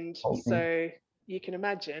 And so you can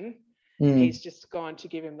imagine he's just gone to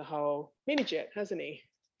give him the whole mini jet, hasn't he?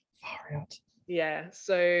 Far out. Yeah.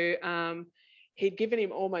 So he'd given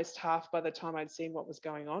him almost half by the time I'd seen what was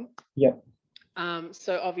going on. Yep.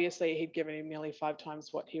 So obviously he'd given him nearly 5 times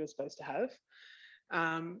what he was supposed to have.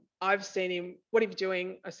 I've seen him, what are you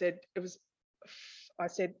doing? I said,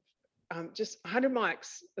 just 100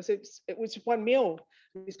 mics. I said, it was 1 mil.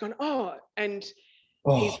 He's gone, oh, and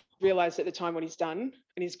he's realized at the time what he's done,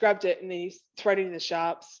 and he's grabbed it and then he's thrown it in the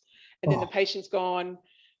sharps, and then the patient's gone,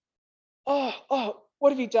 oh,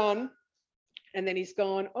 what have you done? And then he's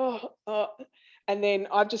gone, oh, and then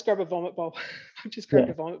I've just grabbed a vomit bowl. I've just grabbed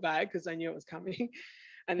a vomit bag because I knew it was coming.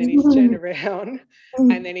 And then he's turned around,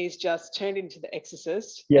 and then he's just turned into the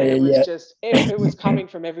Exorcist. It was coming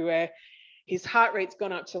from everywhere. His heart rate's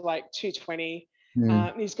gone up to like 220.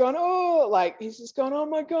 And he's gone, he's just gone, oh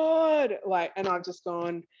my God. And I've just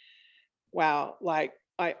gone, wow.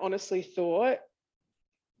 I honestly thought,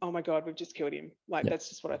 oh my God, we've just killed him. That's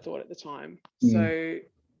just what I thought at the time. So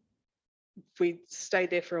we stayed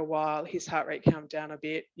there for a while. His heart rate calmed down a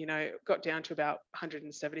bit, got down to about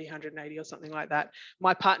 170, 180 or something like that.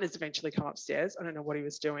 My partner's eventually come upstairs. I don't know what he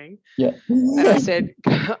was doing. Yeah. And I said,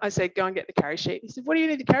 go and get the carry sheet. He said, what do you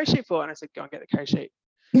need the carry sheet for? And I said, go and get the carry sheet.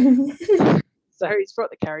 So he's brought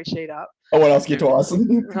the carry sheet up. I won't ask you twice. I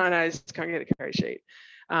know, just go and get the carry sheet.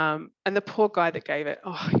 And the poor guy that gave it,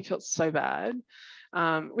 he felt so bad.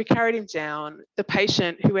 We carried him down. The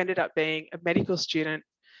patient, who ended up being a medical student,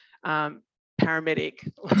 paramedic,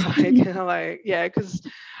 because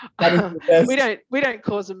we don't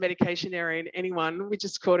cause a medication error in anyone. We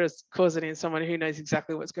just cause it in someone who knows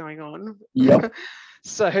exactly what's going on. Yep.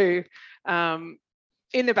 So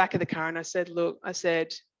in the back of the car, and I said,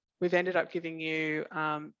 we've ended up giving you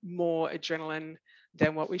more adrenaline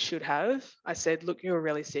than what we should have. I said, look, you were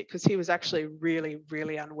really sick, because he was actually really,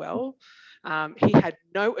 really unwell. He had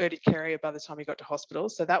no urticaria by the time he got to hospital,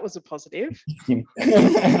 so that was a positive.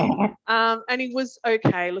 And he was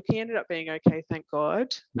okay. Look, he ended up being okay, thank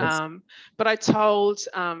God. Yes. But I told,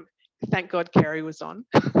 thank God Kerry was on.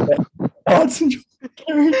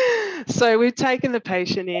 So we've taken the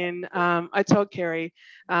patient in. I told Kerry,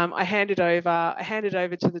 I handed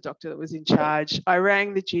over to the doctor that was in charge. I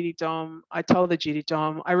rang the duty dom. I told the duty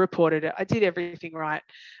dom. I reported it. I did everything right.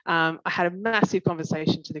 I had a massive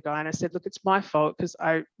conversation to the guy, and I said, look, it's my fault, because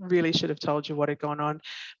I really should have told you what had gone on.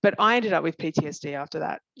 But I ended up with PTSD after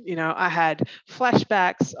that. I had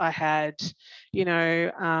flashbacks. I had,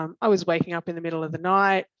 I was waking up in the middle of the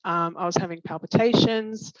night. I was having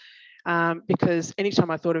palpitations. Because anytime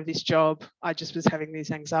I thought of this job, I just was having these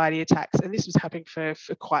anxiety attacks, and this was happening for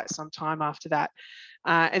quite some time after that.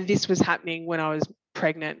 And this was happening when I was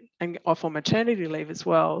pregnant and off on maternity leave as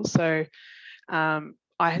well. So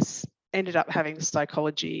I ended up having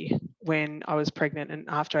psychology when I was pregnant and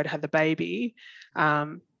after I'd had the baby,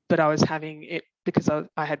 but I was having it because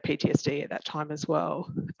I had PTSD at that time as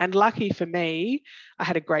well. And lucky for me, I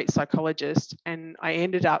had a great psychologist, and I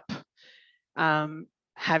ended up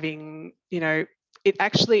having, it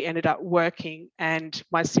actually ended up working, and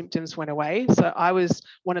my symptoms went away. So I was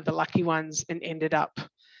one of the lucky ones and ended up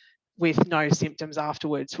with no symptoms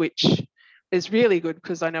afterwards, which is really good,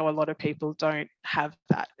 because I know a lot of people don't have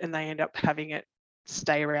that and they end up having it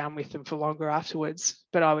stay around with them for longer afterwards.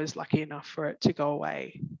 But I was lucky enough for it to go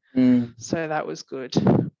away. So that was good.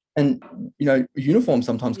 And, uniform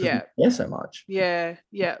sometimes can wear so much. Yeah.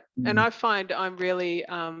 And I find I'm really,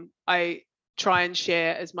 I try and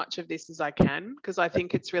share as much of this as I can, because I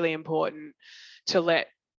think it's really important to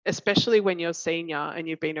especially when you're senior and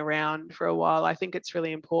you've been around for a while, I think it's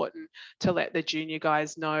really important to let the junior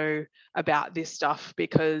guys know about this stuff,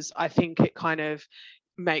 because I think it kind of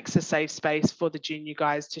makes a safe space for the junior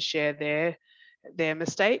guys to share their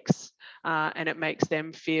mistakes, and it makes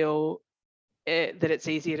them feel that it's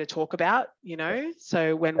easier to talk about,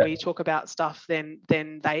 so when we talk about stuff, then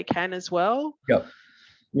they can as well. Yep.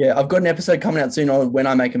 Yeah, I've got an episode coming out soon on when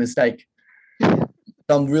I make a mistake.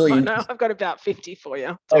 I'm really. No, I've got about 50 for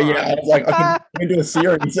you. Oh yeah, I was like, I could do a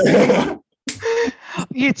series.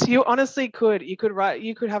 You honestly could. You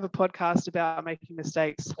could have a podcast about making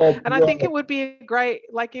mistakes, and I think it would be a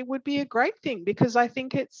great thing, because I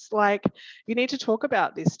think it's like you need to talk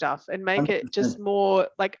about this stuff and make 100%. It just more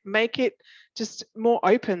more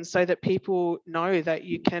open, so that people know that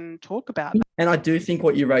you can talk about it. And I do think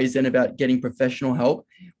what you raised then about getting professional help,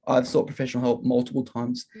 I've sought professional help multiple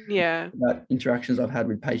times. Yeah. About interactions I've had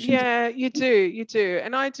with patients. Yeah, you do.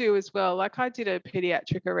 And I do as well. Like, I did a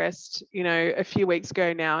pediatric arrest, a few weeks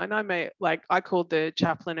ago now, and I called the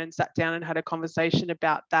chaplain and sat down and had a conversation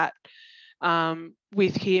about that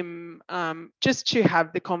with him, just to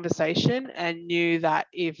have the conversation, and knew that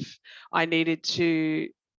if I needed to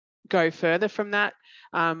go further from that,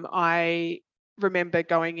 I remember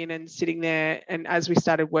going in and sitting there, and as we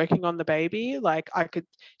started working on the baby,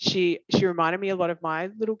 she reminded me a lot of my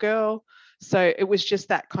little girl. So it was just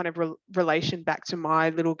that kind of relation back to my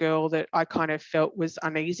little girl that I kind of felt was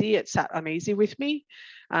uneasy. It sat uneasy with me.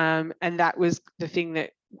 And that was the thing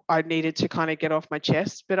that I needed to kind of get off my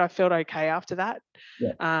chest, but I felt okay after that.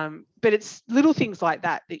 Yeah. But it's little things like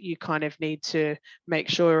that you kind of need to make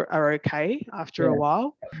sure are okay after a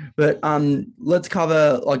while. But let's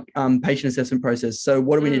cover like patient assessment process. So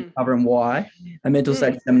what do we need to cover and why? A mental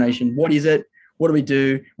state examination. What is it? What do we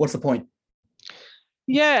do? What's the point?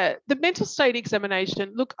 Yeah, the mental state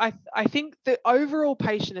examination. Look, I think the overall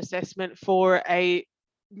patient assessment for a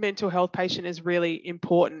mental health patient is really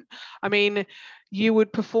important. I mean, you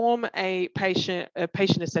would perform a patient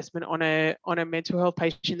assessment on a mental health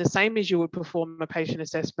patient the same as you would perform a patient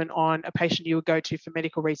assessment on a patient you would go to for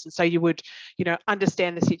medical reasons. So you would,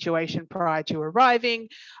 understand the situation prior to arriving.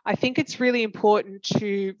 I think it's really important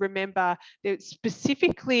to remember that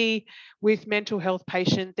specifically with mental health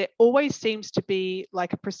patient, there always seems to be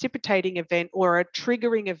like a precipitating event or a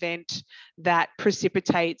triggering event that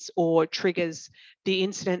precipitates or triggers the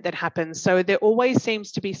incident that happens. So there always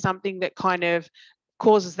seems to be something that kind of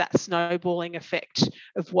causes that snowballing effect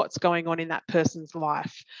of what's going on in that person's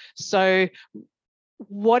life. So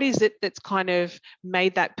what is it that's kind of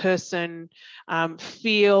made that person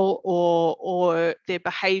feel or their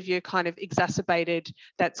behavior kind of exacerbated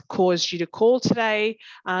that's caused you to call today,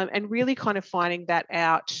 and really kind of finding that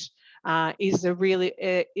out is a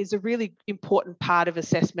really important part of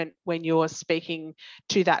assessment when you're speaking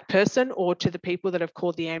to that person or to the people that have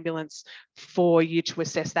called the ambulance for you to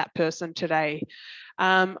assess that person today.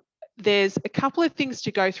 There's a couple of things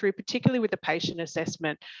to go through, particularly with the patient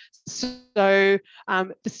assessment. So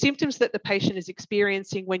the symptoms that the patient is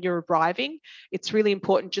experiencing when you're arriving, it's really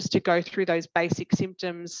important just to go through those basic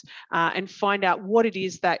symptoms and find out what it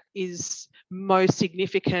is that is most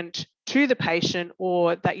significant to the patient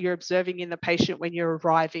or that you're observing in the patient when you're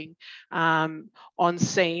arriving on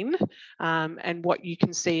scene, and what you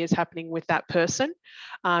can see is happening with that person.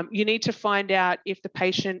 You need to find out if the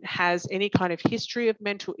patient has any kind of history of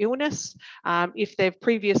mental illness, if they've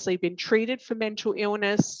previously been treated for mental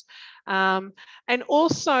illness, and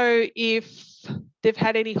also if they've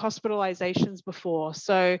had any hospitalizations before.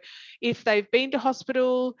 So if they've been to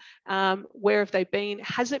hospital, where have they been?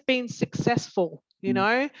 Has it been successful?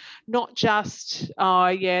 Not just,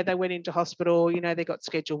 they went into hospital, they got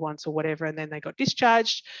scheduled once or whatever, and then they got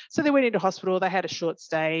discharged. So they went into hospital, they had a short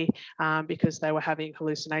stay because they were having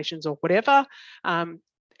hallucinations or whatever,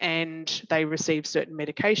 and they received certain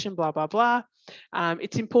medication, blah, blah, blah.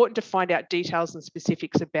 It's important to find out details and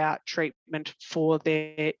specifics about treatment for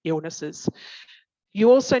their illnesses. You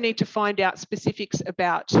also need to find out specifics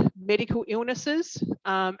about medical illnesses,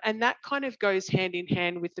 and that kind of goes hand in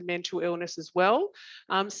hand with the mental illness as well.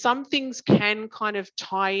 Some things can kind of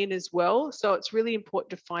tie in as well, so it's really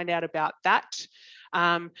important to find out about that.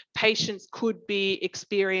 Patients could be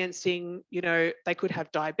experiencing, they could have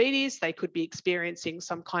diabetes, they could be experiencing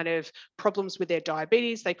some kind of problems with their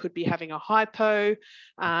diabetes, they could be having a hypo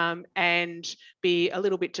and be a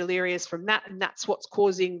little bit delirious from that, and that's what's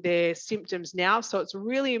causing their symptoms now. So it's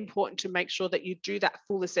really important to make sure that you do that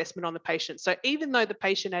full assessment on the patient. So even though the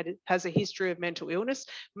patient has a history of mental illness,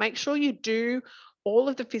 make sure you do all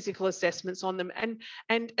of the physical assessments on them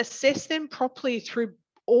and assess them properly through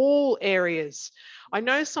all areas. I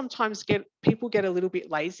know sometimes people get a little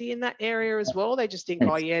bit lazy in that area as well. They just think,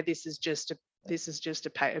 this is just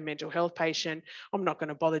a mental health patient. I'm not going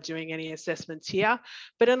to bother doing any assessments here.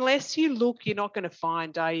 But unless you look, you're not going to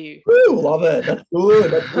find, are you? Ooh, love it. That's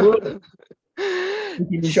good. That's good.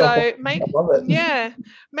 So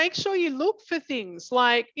make sure you look for things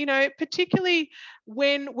like, particularly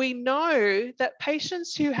when we know that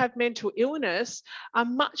patients who have mental illness are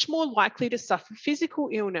much more likely to suffer physical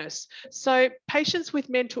illness. So patients with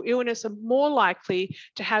mental illness are more likely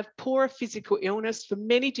to have poorer physical illness for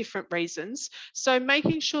many different reasons. So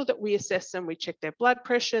making sure that we assess them, we check their blood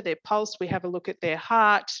pressure, their pulse, we have a look at their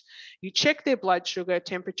heart, you check their blood sugar,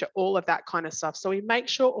 temperature, all of that kind of stuff. So we make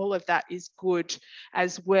sure all of that is good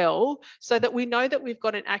as well, so that we know that we've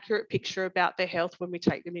got an accurate picture about their health when we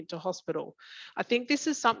take them into hospital. I think this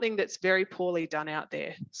is something that's very poorly done out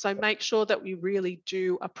there. So make sure that we really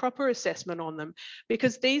do a proper assessment on them,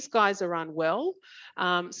 because these guys are unwell.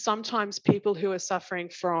 Sometimes people who are suffering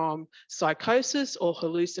from psychosis or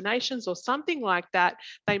hallucinations or something like that,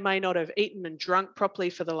 they may not have eaten and drunk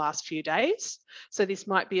properly for the last few days. So this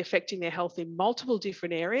might be affecting their health in multiple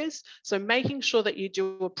different areas. So making sure that you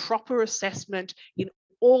do a proper assessment in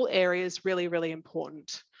all areas, really, really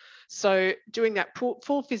important. So doing that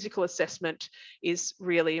full physical assessment is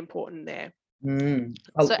really important there.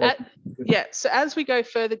 So as we go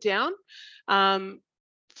further down,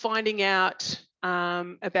 finding out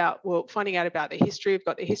finding out about their history. We've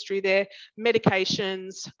got the history there,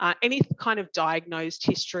 medications, any kind of diagnosed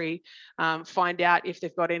history, find out if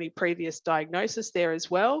they've got any previous diagnosis there as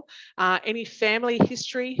well, any family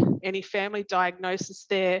history, any family diagnosis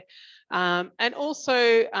there, and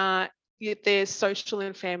also there's social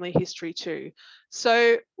and family history too.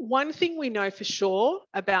 So one thing we know for sure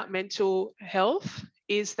about mental health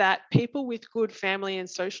is that people with good family and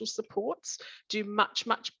social supports do much,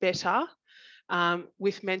 much better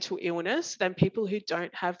with mental illness than people who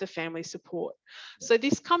don't have the family support. So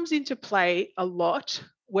this comes into play a lot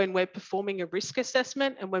when we're performing a risk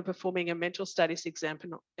assessment and we're performing a mental status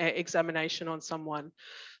examination on someone.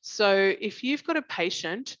 So if you've got a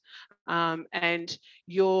patient and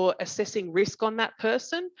you're assessing risk on that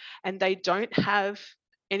person and they don't have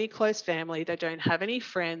any close family, they don't have any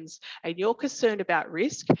friends, and you're concerned about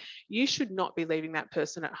risk, you should not be leaving that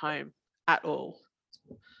person at home at all.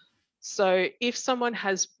 So if someone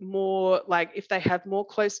has more, like if they have more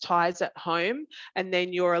close ties at home and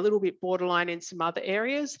then you're a little bit borderline in some other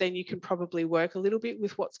areas, then you can probably work a little bit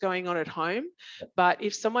with what's going on at home. But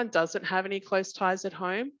if someone doesn't have any close ties at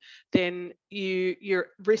home, then your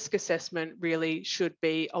risk assessment really should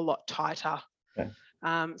be a lot tighter. Okay.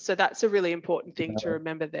 So that's a really important thing to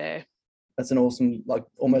remember there. That's an awesome, like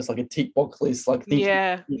almost like a tick box list. Like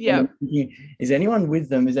thinking, thinking, is anyone with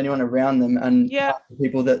them? Is anyone around them? And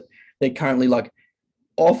people that they're currently like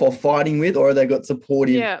off or fighting with, or they got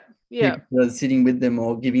supportive people that are sitting with them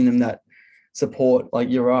or giving them that support. Like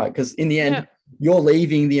you're right, because in the end, you're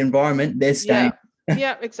leaving the environment, they're staying.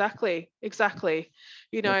 Yeah, exactly.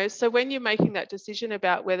 You know, so when you're making that decision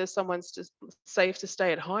about whether someone's just safe to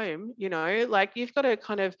stay at home, you know, like you've got to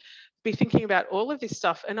kind of be thinking about all of this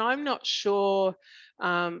stuff. And I'm not sure,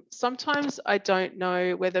 sometimes I don't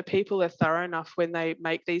know whether people are thorough enough when they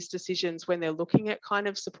make these decisions, when they're looking at kind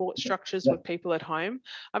of support structures with people at home.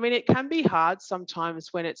 I mean, it can be hard sometimes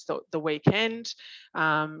when it's the weekend,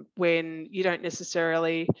 when you don't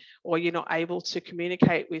necessarily, or you're not able to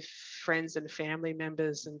communicate with friends and family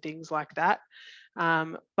members and things like that.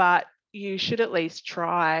 But you should at least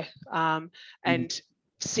try and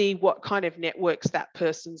see what kind of networks that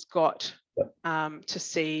person's got, to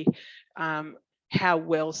see how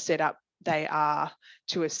well set up they are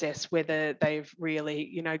to assess whether they've really,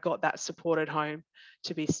 you know, got that support at home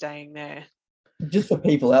to be staying there. Just for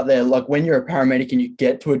people out there, like when you're a paramedic and you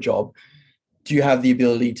get to a job, do you have the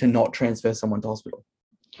ability to not transfer someone to hospital?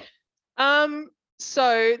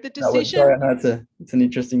 So the decision... Sorry, I know it's an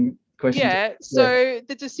interesting question. So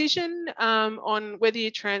the decision on whether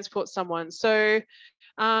you transport someone. So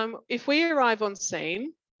if we arrive on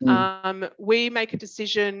scene, we make a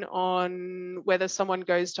decision on whether someone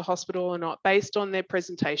goes to hospital or not based on their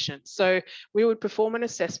presentation. So we would perform an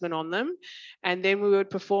assessment on them, and then we would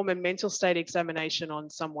perform a mental state examination on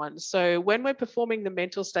someone. So when we're performing the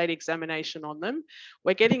mental state examination on them,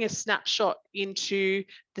 we're getting a snapshot into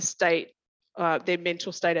the state, their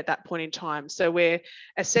mental state at that point in time. So we're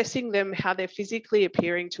assessing them, how they're physically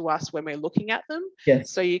appearing to us when we're looking at them.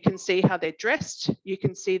 Yes. So you can see how they're dressed, you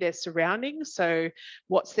can see their surroundings. So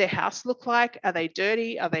what's their house look like? Are they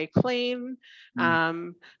dirty? Are they clean?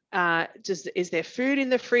 Is there food in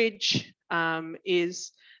the fridge?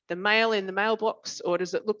 Is the mail in the mailbox, or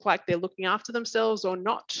does it look like they're looking after themselves or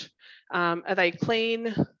not? Are they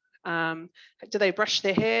clean? Do they brush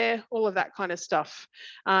their hair? All of that kind of stuff.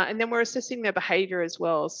 And then we're assessing their behavior as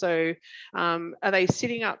well. So are they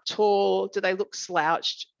sitting up tall? Do they look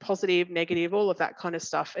slouched? Positive, negative, all of that kind of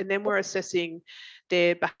stuff. And then we're assessing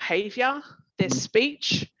their behavior, their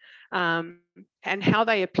speech, and how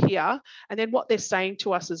they appear, and then what they're saying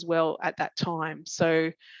to us as well at that time.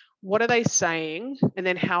 So what are they saying, and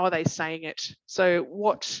then how are they saying it? So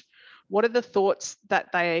what are the thoughts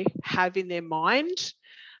that they have in their mind?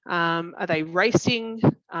 Are they racing?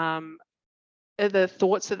 Are the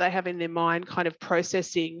thoughts that they have in their mind kind of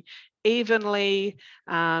processing evenly?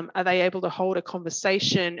 Are they able to hold a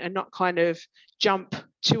conversation and not kind of jump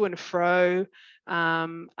to and fro?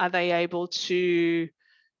 Are they able to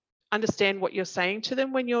understand what you're saying to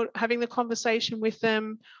them when you're having the conversation with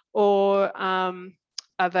them? Or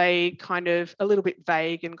are they kind of a little bit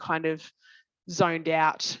vague and kind of zoned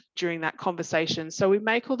out during that conversation? So we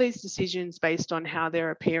make all these decisions based on how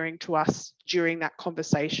they're appearing to us during that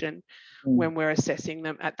conversation when we're assessing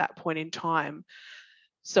them at that point in time.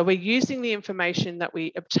 So we're using the information that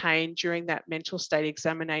we obtain during that mental state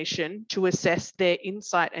examination to assess their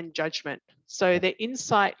insight and judgment. So their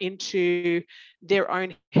insight into their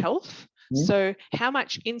own health. So how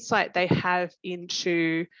much insight they have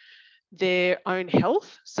into their own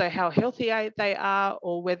health, so how healthy they are,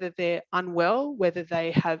 or whether they're unwell, whether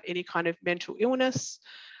they have any kind of mental illness,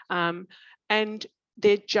 and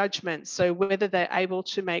their judgment, so whether they're able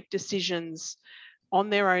to make decisions on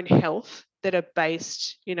their own health that are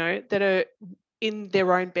based, that are in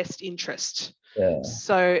their own best interest. Yeah.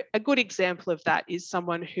 So a good example of that is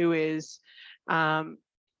someone who is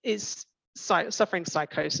suffering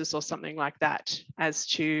psychosis or something like that, as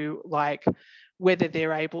to like whether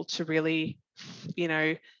they're able to really,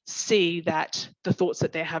 see that the thoughts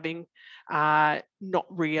that they're having are not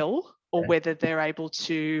real, or whether they're able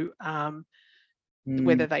to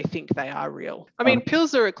whether they think they are real. I mean,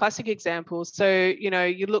 pills are a classic example. So,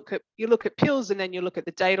 you look at pills, and then you look at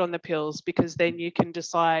the date on the pills, because then you can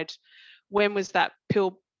decide, when was that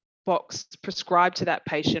pill box prescribed to that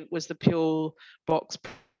patient? Was the pill box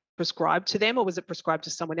prescribed to them, or was it prescribed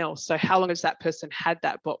to someone else? So how long has that person had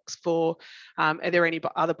that box for? Are there any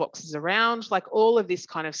other boxes around? Like all of this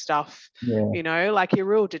kind of stuff, like you're a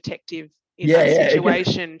real detective in that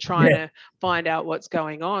situation, trying to find out what's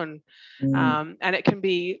going on. And it can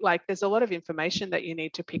be like, there's a lot of information that you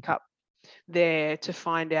need to pick up there to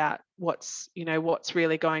find out what's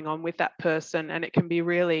really going on with that person. And it can be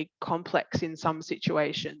really complex in some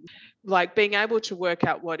situations. Like being able to work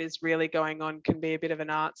out what is really going on can be a bit of an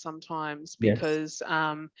art sometimes, because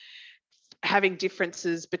having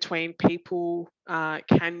differences between people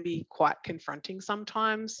can be quite confronting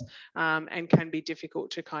sometimes, and can be difficult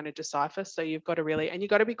to kind of decipher. So you've got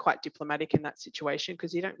to be quite diplomatic in that situation,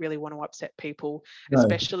 because you don't really want to upset people,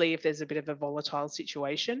 especially if there's a bit of a volatile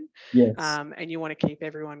situation. And you want to keep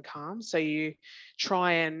everyone calm. So you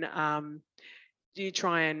try and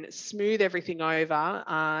smooth everything over,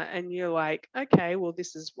 and you're like, okay, well,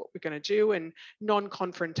 this is what we're going to do, and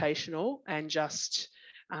non-confrontational, and just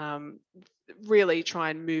really try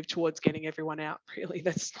and move towards getting everyone out. Really,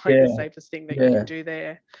 that's like the safest thing that you can do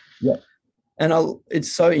there. And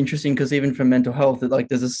it's so interesting, because even for mental health, that like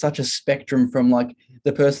there's such a spectrum from like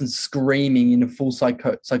the person screaming in a full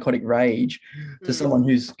psychotic rage to someone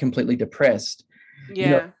who's completely depressed,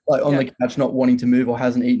 like on the couch, not wanting to move, or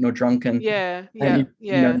hasn't eaten or drunken,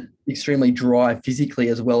 extremely dry physically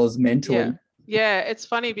as well as mentally. It's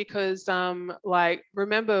funny because like,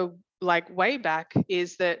 remember, like way back,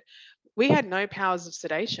 is that we had no powers of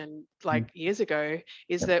sedation like years ago.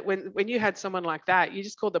 Is that when you had someone like that, you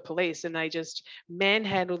just called the police, and they just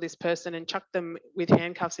manhandle this person and chuck them with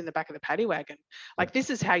handcuffs in the back of the paddy wagon. Like, this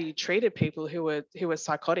is how you treated people who were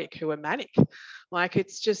psychotic, who were manic. Like,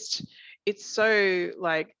 it's so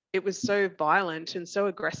like, it was so violent and so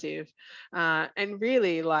aggressive, and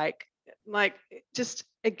really like just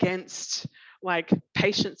against like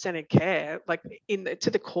patient-centered care, like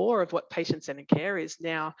to the core of what patient-centered care is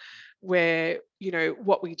now, where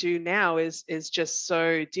what we do now is just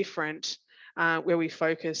so different, where we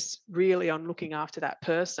focus really on looking after that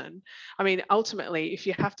person. I mean, ultimately, if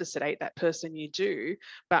you have to sedate that person, you do,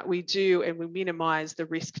 but we do, and we minimize the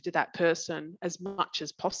risk to that person as much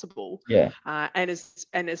as possible. And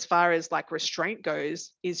as far as like restraint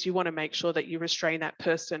goes, is you want to make sure that you restrain that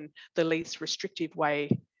person the least restrictive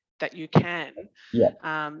way that you can,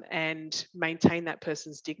 and maintain that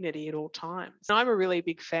person's dignity at all times. And I'm a really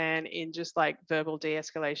big fan in just like verbal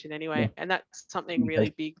de-escalation anyway, and that's something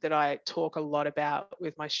really big that I talk a lot about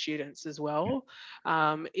with my students as well,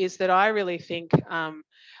 is that I really think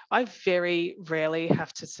I very rarely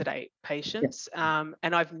have to sedate patients, and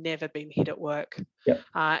I've never been hit at work.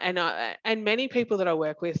 And many people that I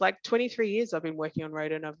work with, like 23 years I've been working on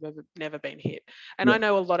road, and I've never been hit. And I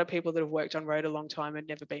know a lot of people that have worked on road a long time and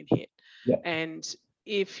never been hit. And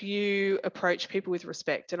if you approach people with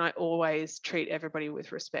respect, and I always treat everybody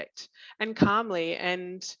with respect and calmly,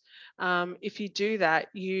 and if you do that,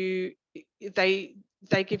 they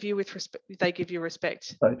give you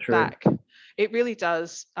respect back. It really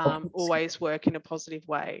does always work in a positive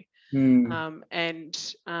way.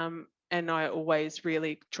 And I always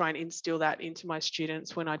really try and instill that into my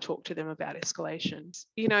students when I talk to them about escalations.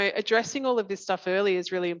 Addressing all of this stuff early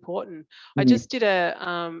is really important. I just did a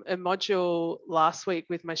module last week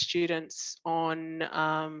with my students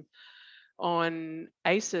on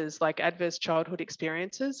ACEs, like adverse childhood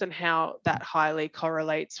experiences, and how that highly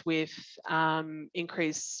correlates with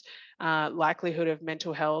increased likelihood of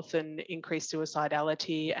mental health and increased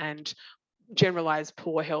suicidality and generalized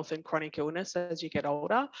poor health and chronic illness as you get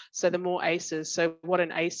older. So the more ACEs, so what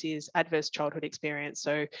an ACE is, adverse childhood experience,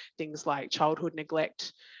 so things like childhood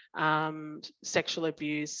neglect, sexual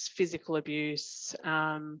abuse, physical abuse,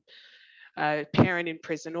 a parent in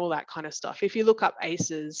prison, all that kind of stuff. If you look up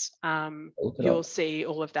ACEs, you'll see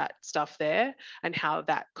all of that stuff there and how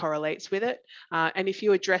that correlates with it. And if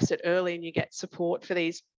you address it early and you get support for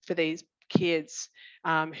these kids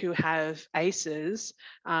who have ACEs,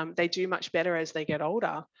 they do much better as they get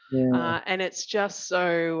older. And it's just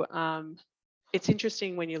so, it's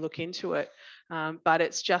interesting when you look into it, but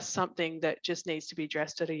it's just something that just needs to be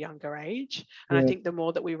addressed at a younger age. And I think the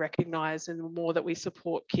more that we recognise and the more that we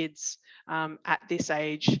support kids at this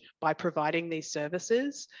age by providing these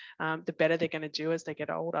services, the better they're going to do as they get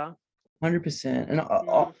older. 100%. And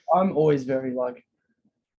I'm always very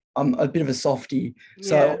I'm a bit of a softie.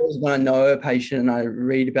 So I always, when I know a patient and I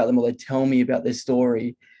read about them or they tell me about their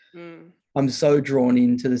story, I'm so drawn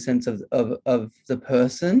into the sense of the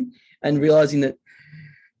person and realizing that,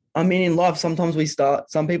 I mean, in life, sometimes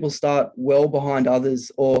some people start well behind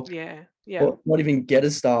others or not even get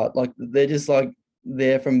a start. Like they're just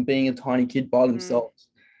there from being a tiny kid by themselves.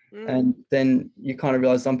 And then you kind of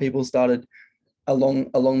realize some people started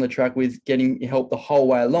along the track with getting help the whole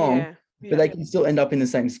way along, but they can still end up in the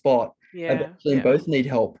same spot. Eventually both need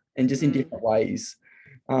help and just in different ways.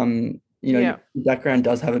 Your background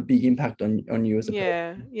does have a big impact on you as a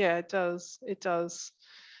person. It does. It does.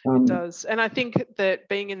 And I think that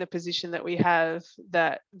being in the position that we have,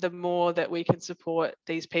 that the more that we can support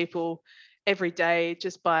these people every day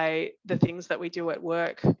just by the things that we do at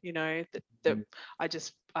work,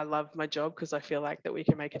 I love my job because I feel like that we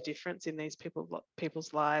can make a difference in these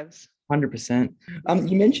people's lives. 100%.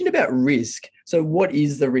 You mentioned about risk. So what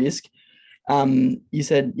is the risk? You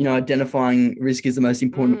said, identifying risk is the most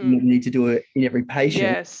important. You need to do it in every patient.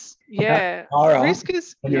 Yes. Yeah. Risk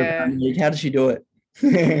is, how does she do it?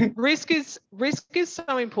 Risk is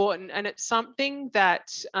so important, and it's something that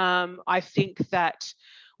I think that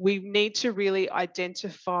we need to really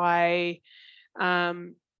identify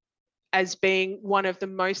as being one of the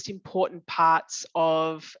most important parts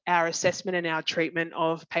of our assessment and our treatment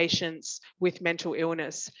of patients with mental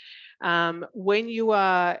illness. When you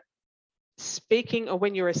are speaking or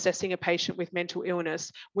when you're assessing a patient with mental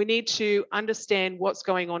illness, we need to understand what's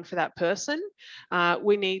going on for that person.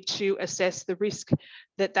 We need to assess the risk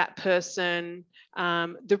that person,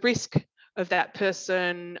 the risk of that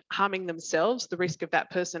person harming themselves, the risk of that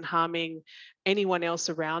person harming anyone else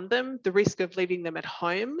around them, the risk of leaving them at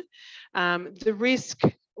home, the risk,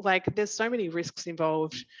 there's so many risks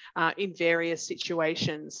involved in various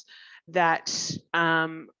situations that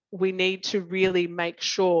we need to really make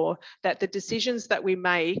sure that the decisions that we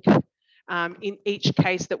make in each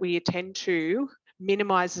case that we attend to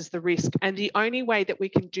minimises the risk. And the only way that we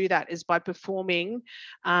can do that is by performing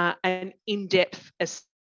an in-depth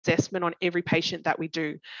assessment on every patient that we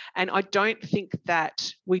do. And I don't think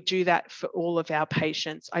that we do that for all of our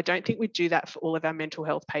patients. I don't think we do that for all of our mental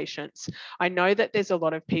health patients. I know that there's a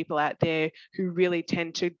lot of people out there who really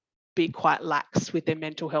tend to be quite lax with their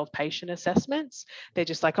mental health patient assessments. They're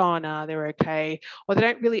just like, oh no, they're okay. Or they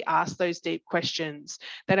don't really ask those deep questions.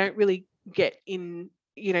 They don't really get in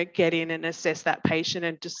and assess that patient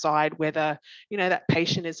and decide whether, that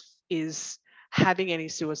patient is having any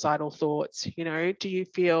suicidal thoughts. Do you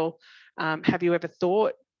feel, have you ever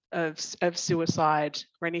thought of suicide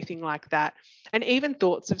or anything like that? And even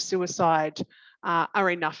thoughts of suicide are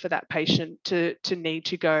enough for that patient to need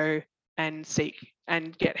to go and seek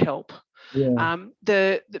and get help.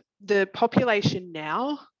 The population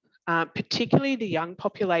now, particularly the young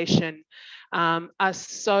population, are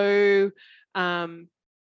so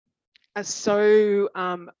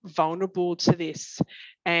vulnerable to this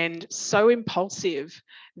and so impulsive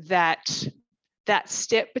that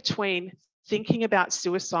step between thinking about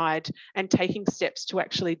suicide and taking steps to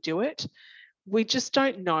actually do it, we just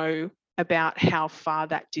don't know about how far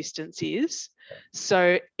that distance is.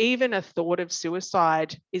 So even a thought of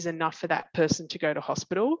suicide is enough for that person to go to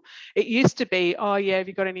hospital. It used to be, oh yeah, have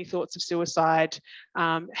you got any thoughts of suicide?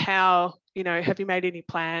 Have you made any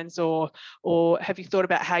plans, or have you thought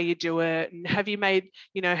about how you do it? And have you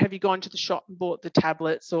gone to the shop and bought the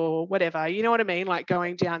tablets or whatever? You know what I mean? Like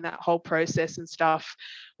going down that whole process and stuff.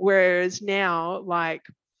 Whereas now,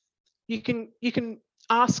 you can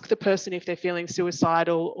ask the person if they're feeling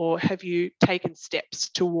suicidal, or have you taken steps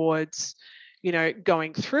towards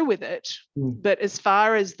going through with it. But as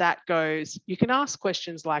far as that goes, you can ask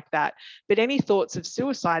questions like that. But any thoughts of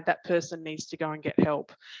suicide, that person needs to go and get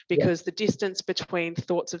help, because the distance between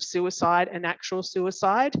thoughts of suicide and actual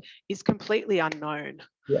suicide is completely unknown.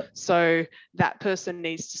 So that person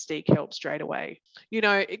needs to seek help straight away.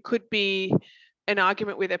 It could be an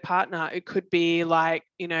argument with their partner. It could be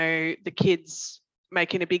the kids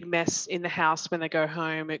making a big mess in the house when they go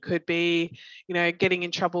home. It could be, getting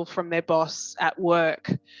in trouble from their boss at work.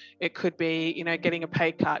 It could be, getting a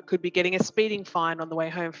pay cut. It could be getting a speeding fine on the way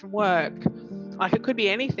home from work. Like, it could be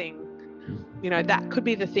anything. That could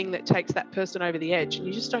be the thing that takes that person over the edge, and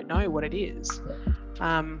you just don't know what it is.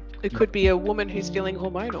 It could be a woman who's feeling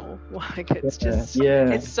hormonal. Like, it's just,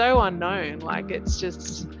 it's so unknown. Like,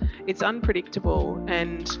 it's unpredictable.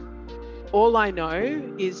 And all I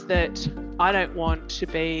know is that I don't want to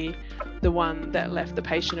be the one that left the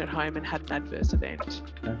patient at home and had an adverse event.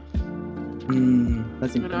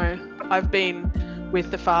 That's I've been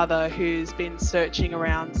with the father who's been searching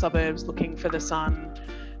around suburbs looking for the son,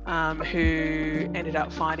 who ended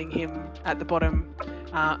up finding him at the bottom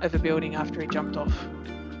of a building after he jumped off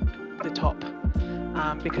the top,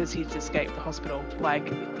 because he's escaped the hospital. Like,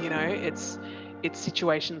 it's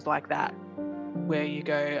situations like that where you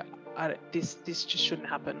go, this just shouldn't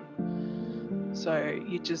happen. So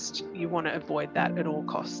you want to avoid that at all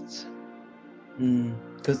costs.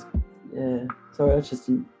 Because sorry, that's just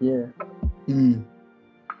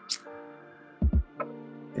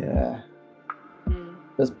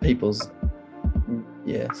There's people's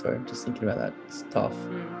sorry, I'm just thinking about that. It's tough.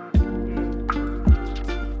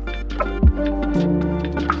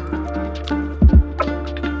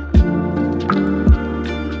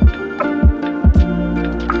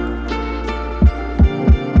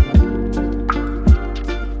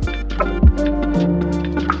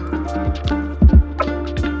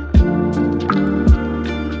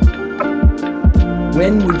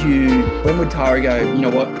 When would Tara go, you know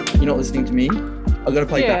what, you're not listening to me, I've got to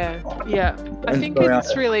play back? I think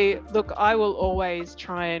it's really, look, I will always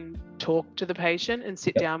try and talk to the patient and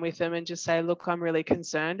sit down with them and just say, look, I'm really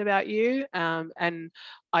concerned about you, and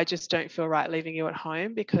I just don't feel right leaving you at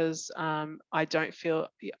home because I just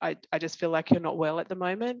feel like you're not well at the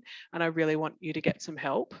moment, and I really want you to get some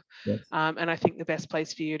help. And I think the best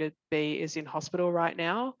place for you to be is in hospital right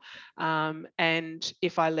now. And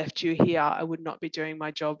if I left you here, I would not be doing my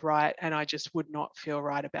job right, and I just would not feel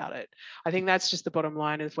right about it. I think that's just the bottom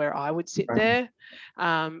line of where I would sit there.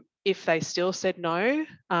 If they still said no,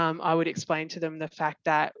 I would explain to them the fact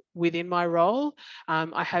that within my role,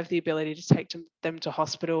 I have the ability to take them to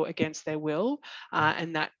hospital against their will,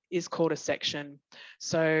 and that is called a section.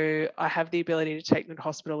 So I have the ability to take them to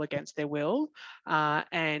hospital against their will,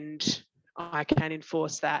 and I can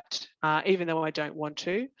enforce that, even though I don't want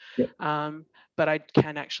to. But I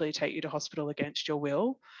can actually take you to hospital against your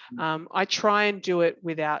will. I try and do it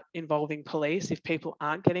without involving police if people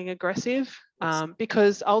aren't getting aggressive,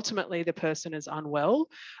 because ultimately the person is unwell.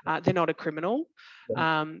 They're not a criminal.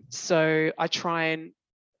 So I try and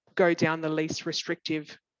go down the least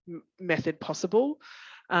restrictive method possible.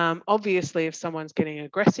 Obviously, if someone's getting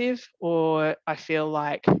aggressive, or I feel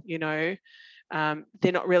like, they're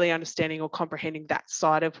not really understanding or comprehending that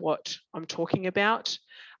side of what I'm talking about,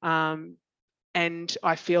 and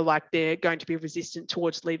I feel like they're going to be resistant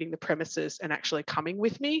towards leaving the premises and actually coming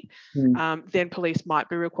with me, then police might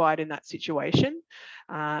be required in that situation,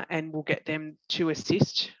 and we'll get them to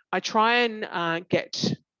assist. I try and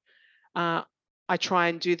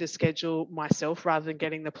do the schedule myself rather than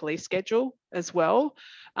getting the police schedule as well.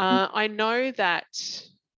 I know that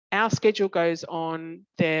our schedule goes on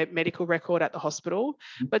their medical record at the hospital,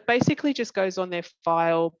 but basically just goes on their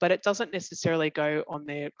file, but it doesn't necessarily go on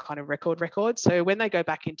their kind of record. So when they go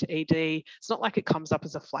back into ED, it's not like it comes up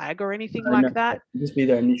as a flag or anything like that. It'll just be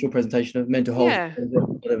their initial presentation of mental health,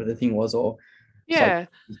 whatever the thing was, or So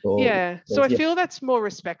I feel that's more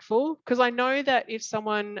respectful, because I know that if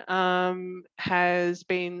someone has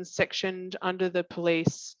been sectioned under the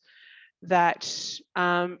police, that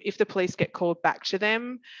if the police get called back to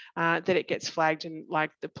them, that it gets flagged, and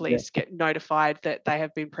like the police get notified that they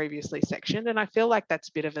have been previously sectioned. And I feel like that's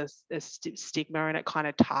a bit of a stigma, and it kind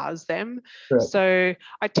of tars them. So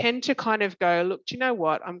I tend to kind of go, look, do you know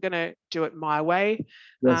what? I'm going to do it my way.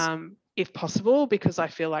 If possible, because I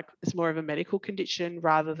feel like it's more of a medical condition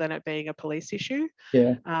rather than it being a police issue.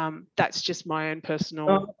 That's just my own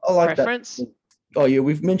personal preference. That. Oh yeah,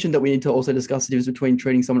 we've mentioned that we need to also discuss the difference between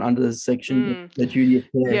treating someone under the section, the duty of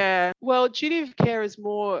care. Yeah, well, duty of care is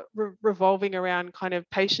more revolving around kind of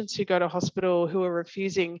patients who go to hospital who are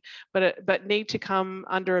refusing, but need to come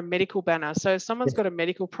under a medical banner. So if someone's got a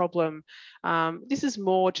medical problem, this is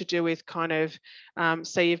more to do with kind of,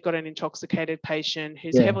 say you've got an intoxicated patient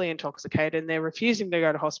who's heavily intoxicated and they're refusing to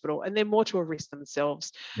go to hospital, and they're more to a risk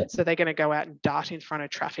themselves. So they're going to go out and dart in front of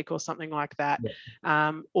traffic or something like that,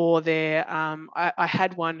 or they're I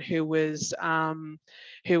had one who was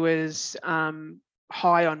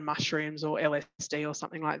high on mushrooms or LSD or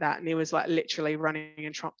something like that, and he was like literally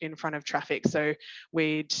running in front of traffic. So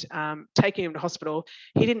we'd taken him to hospital.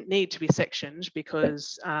 He didn't need to be sectioned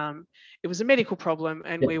because it was a medical problem,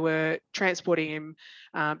 and we were transporting him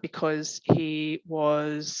because he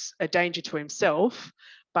was a danger to himself,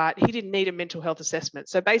 but he didn't need a mental health assessment.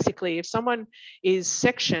 So basically, if someone is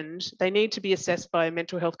sectioned, they need to be assessed by a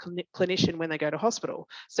mental health clinician when they go to hospital.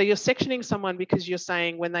 So you're sectioning someone because you're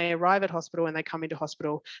saying when they arrive at hospital and they come into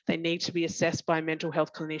hospital, they need to be assessed by a mental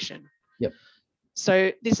health clinician. Yep.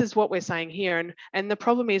 So this is what we're saying here. And the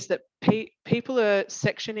problem is that people are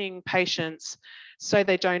sectioning patients so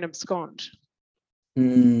they don't abscond.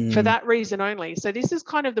 For that reason only. So this is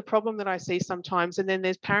kind of the problem that I see sometimes. And then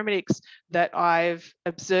there's paramedics that I've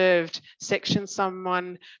observed section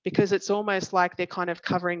someone because it's almost like they're kind of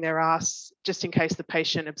covering their ass just in case the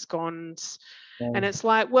patient absconds. And it's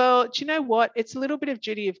like, well, do you know what? It's a little bit of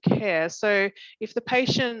duty of care. So if the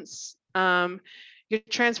patient's, you're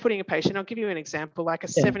transporting a patient, I'll give you an example, like a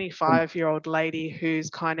 75-year-old lady who's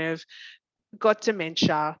kind of got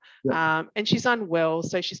dementia, and she's unwell,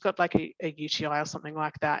 so she's got like a UTI or something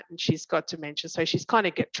like that, and she's got dementia, so she's kind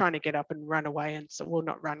of trying to get up and run away, and so, well,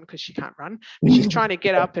 not run because she can't run, but she's trying to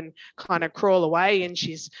get up and kind of crawl away, and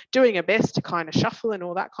she's doing her best to kind of shuffle and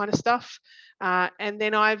all that kind of stuff, and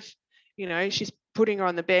then she's putting her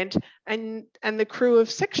on the bed, and the crew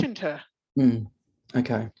have sectioned her.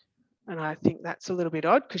 Okay. And I think that's a little bit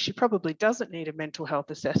odd because she probably doesn't need a mental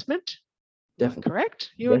health assessment. Definitely.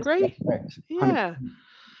 Correct? You agree? Correct.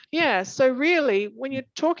 Yeah. So really, when you're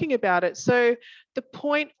talking about it, so the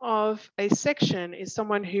point of a section is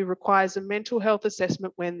someone who requires a mental health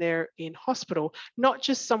assessment when they're in hospital, not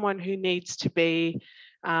just someone who needs to be,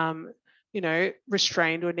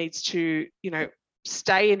 restrained or needs to,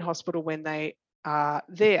 stay in hospital when they are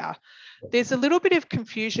there. There's a little bit of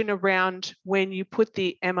confusion around when you put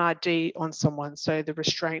the MRD on someone, so the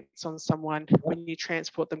restraints on someone when you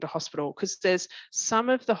transport them to hospital, because there's some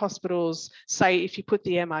of the hospitals say if you put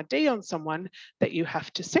the MRD on someone that you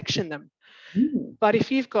have to section them. But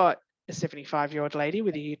if you've got a 75-year-old lady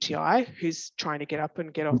with a UTI who's trying to get up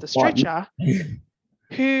and get off the stretcher,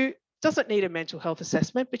 who doesn't need a mental health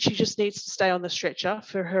assessment, but she just needs to stay on the stretcher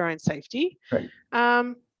for her own safety,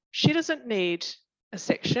 she doesn't need a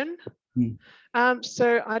section.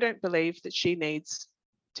 So I don't believe that she needs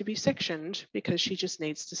to be sectioned because she just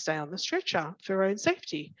needs to stay on the stretcher for her own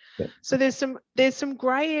safety. So there's some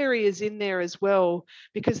grey areas in there as well,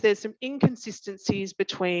 because there's some inconsistencies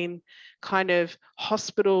between kind of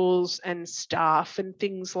hospitals and staff and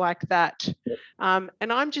things like that. And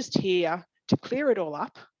I'm just here to clear it all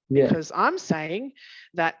up. Because I'm saying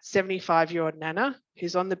that 75-year-old Nana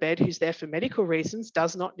who's on the bed, who's there for medical reasons,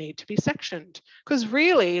 does not need to be sectioned. Because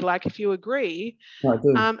really, like if you agree,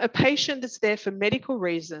 a patient that's there for medical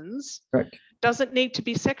reasons doesn't need to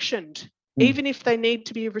be sectioned, even if they need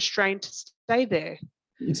to be restrained to stay there.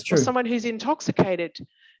 It's true. Or someone who's intoxicated,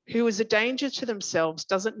 who is a danger to themselves,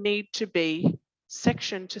 doesn't need to be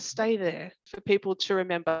section to stay there. For people to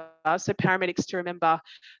remember, so paramedics to remember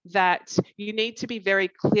that you need to be very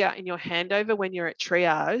clear in your handover when you're at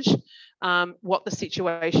triage what the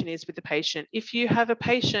situation is with the patient. If you have a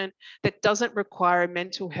patient that doesn't require a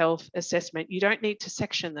mental health assessment, you don't need to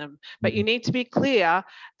section them, but you need to be clear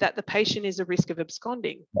that the patient is a risk of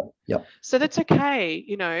absconding. So that's okay.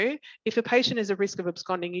 If a patient is a risk of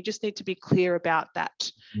absconding, you just need to be clear about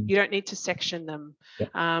that. You don't need to section them.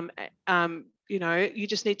 You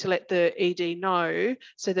just need to let the ED know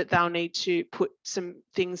so that they'll need to put some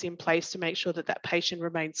things in place to make sure that that patient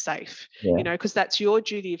remains safe, because that's your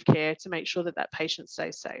duty of care to make sure that that patient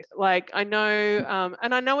stays safe. Like I know,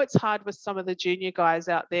 and I know it's hard with some of the junior guys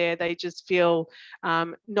out there, they just feel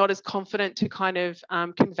not as confident to kind of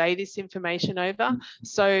convey this information over.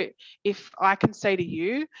 So if I can say to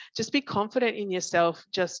you, just be confident in yourself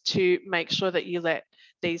just to make sure that you let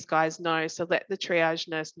these guys know. So let the triage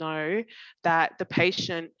nurse know that the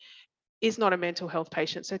patient is not a mental health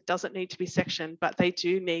patient, so it doesn't need to be sectioned, but they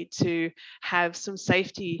do need to have some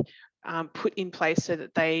safety put in place so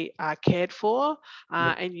that they are cared for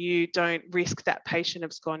and you don't risk that patient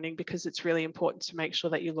absconding, because it's really important to make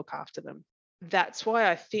sure that you look after them. That's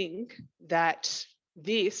why I think that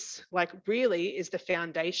this really is the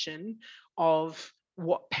foundation of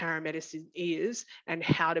what paramedicine is and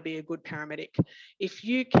how to be a good paramedic. If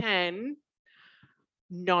you can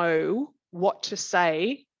know what to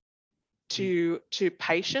say to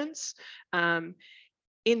patients in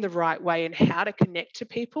the right way and how to connect to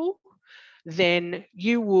people, then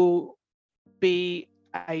you will be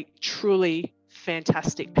a truly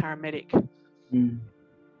fantastic paramedic.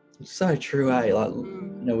 So true, eh?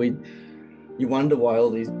 you wonder why all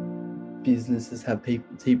these businesses have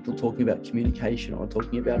people talking about communication or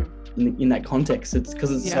talking about in that context. It's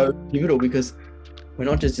because it's so pivotal, because we're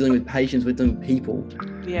not just dealing with patients, we're dealing with people.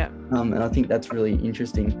 Yeah. And I think that's really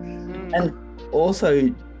interesting. And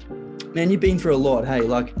also, man, you've been through a lot, hey,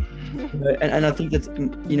 like, and I think that's,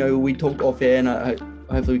 we talked off air, and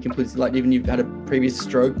hopefully we can put this, like, even you've had a previous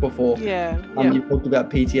stroke before. You talked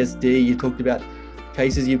about PTSD, you talked about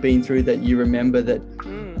cases you've been through that you remember that,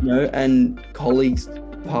 and colleagues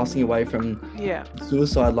passing away from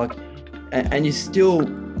suicide, like, and you still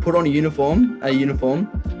put on a uniform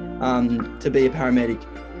to be a paramedic,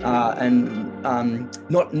 and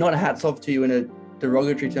not hats off to you in a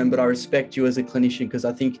derogatory term, but I respect you as a clinician, because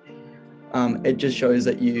I think it just shows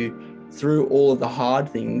that you, through all of the hard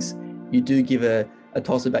things, you do give a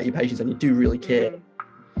toss about your patients, and you do really care.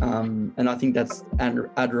 And I think that's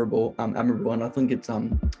admirable, and I think it's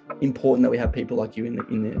important that we have people like you in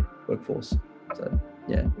the workforce. So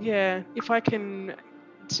if I can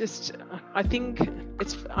just, I think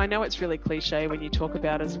I know it's really cliche when you talk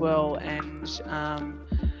about as well, and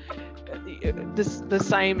the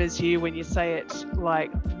same as you when you say it,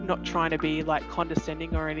 like, not trying to be like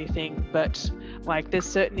condescending or anything, but like, there's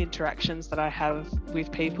certain interactions that I have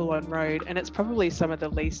with people on road, and it's probably some of the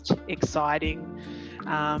least exciting.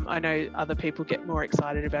 I know other people get more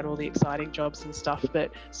excited about all the exciting jobs and stuff,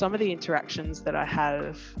 but some of the interactions that I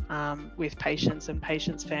have with patients and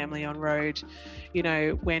patients' family on road,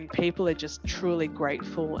 when people are just truly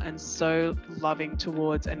grateful and so loving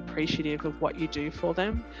towards and appreciative of what you do for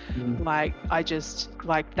them, like,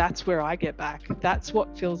 that's where I get back. That's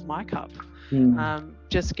what fills my cup.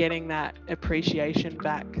 Just getting that appreciation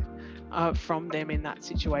back from them in that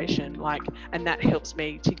situation, like, and that helps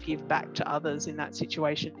me to give back to others in that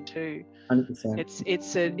situation too. 100%.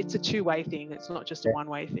 It's a two-way thing. It's not just a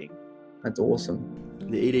one-way thing. That's awesome.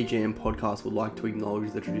 The EDGM podcast would like to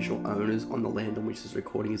acknowledge the traditional owners on the land on which this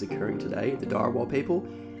recording is occurring today, the Dharawal people,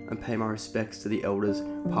 and pay my respects to the elders,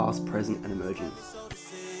 past, present, and emerging.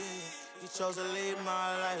 You chose to leave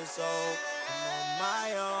my life, so I'm on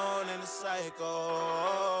my own in the cycle.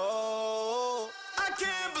 I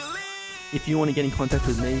can't believe. If you want to get in contact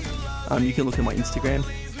with me, you can look at my Instagram,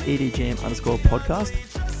 EDGM_podcast,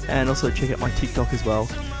 and also check out my TikTok as well.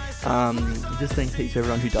 Just thank you to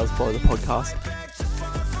everyone who does follow the podcast.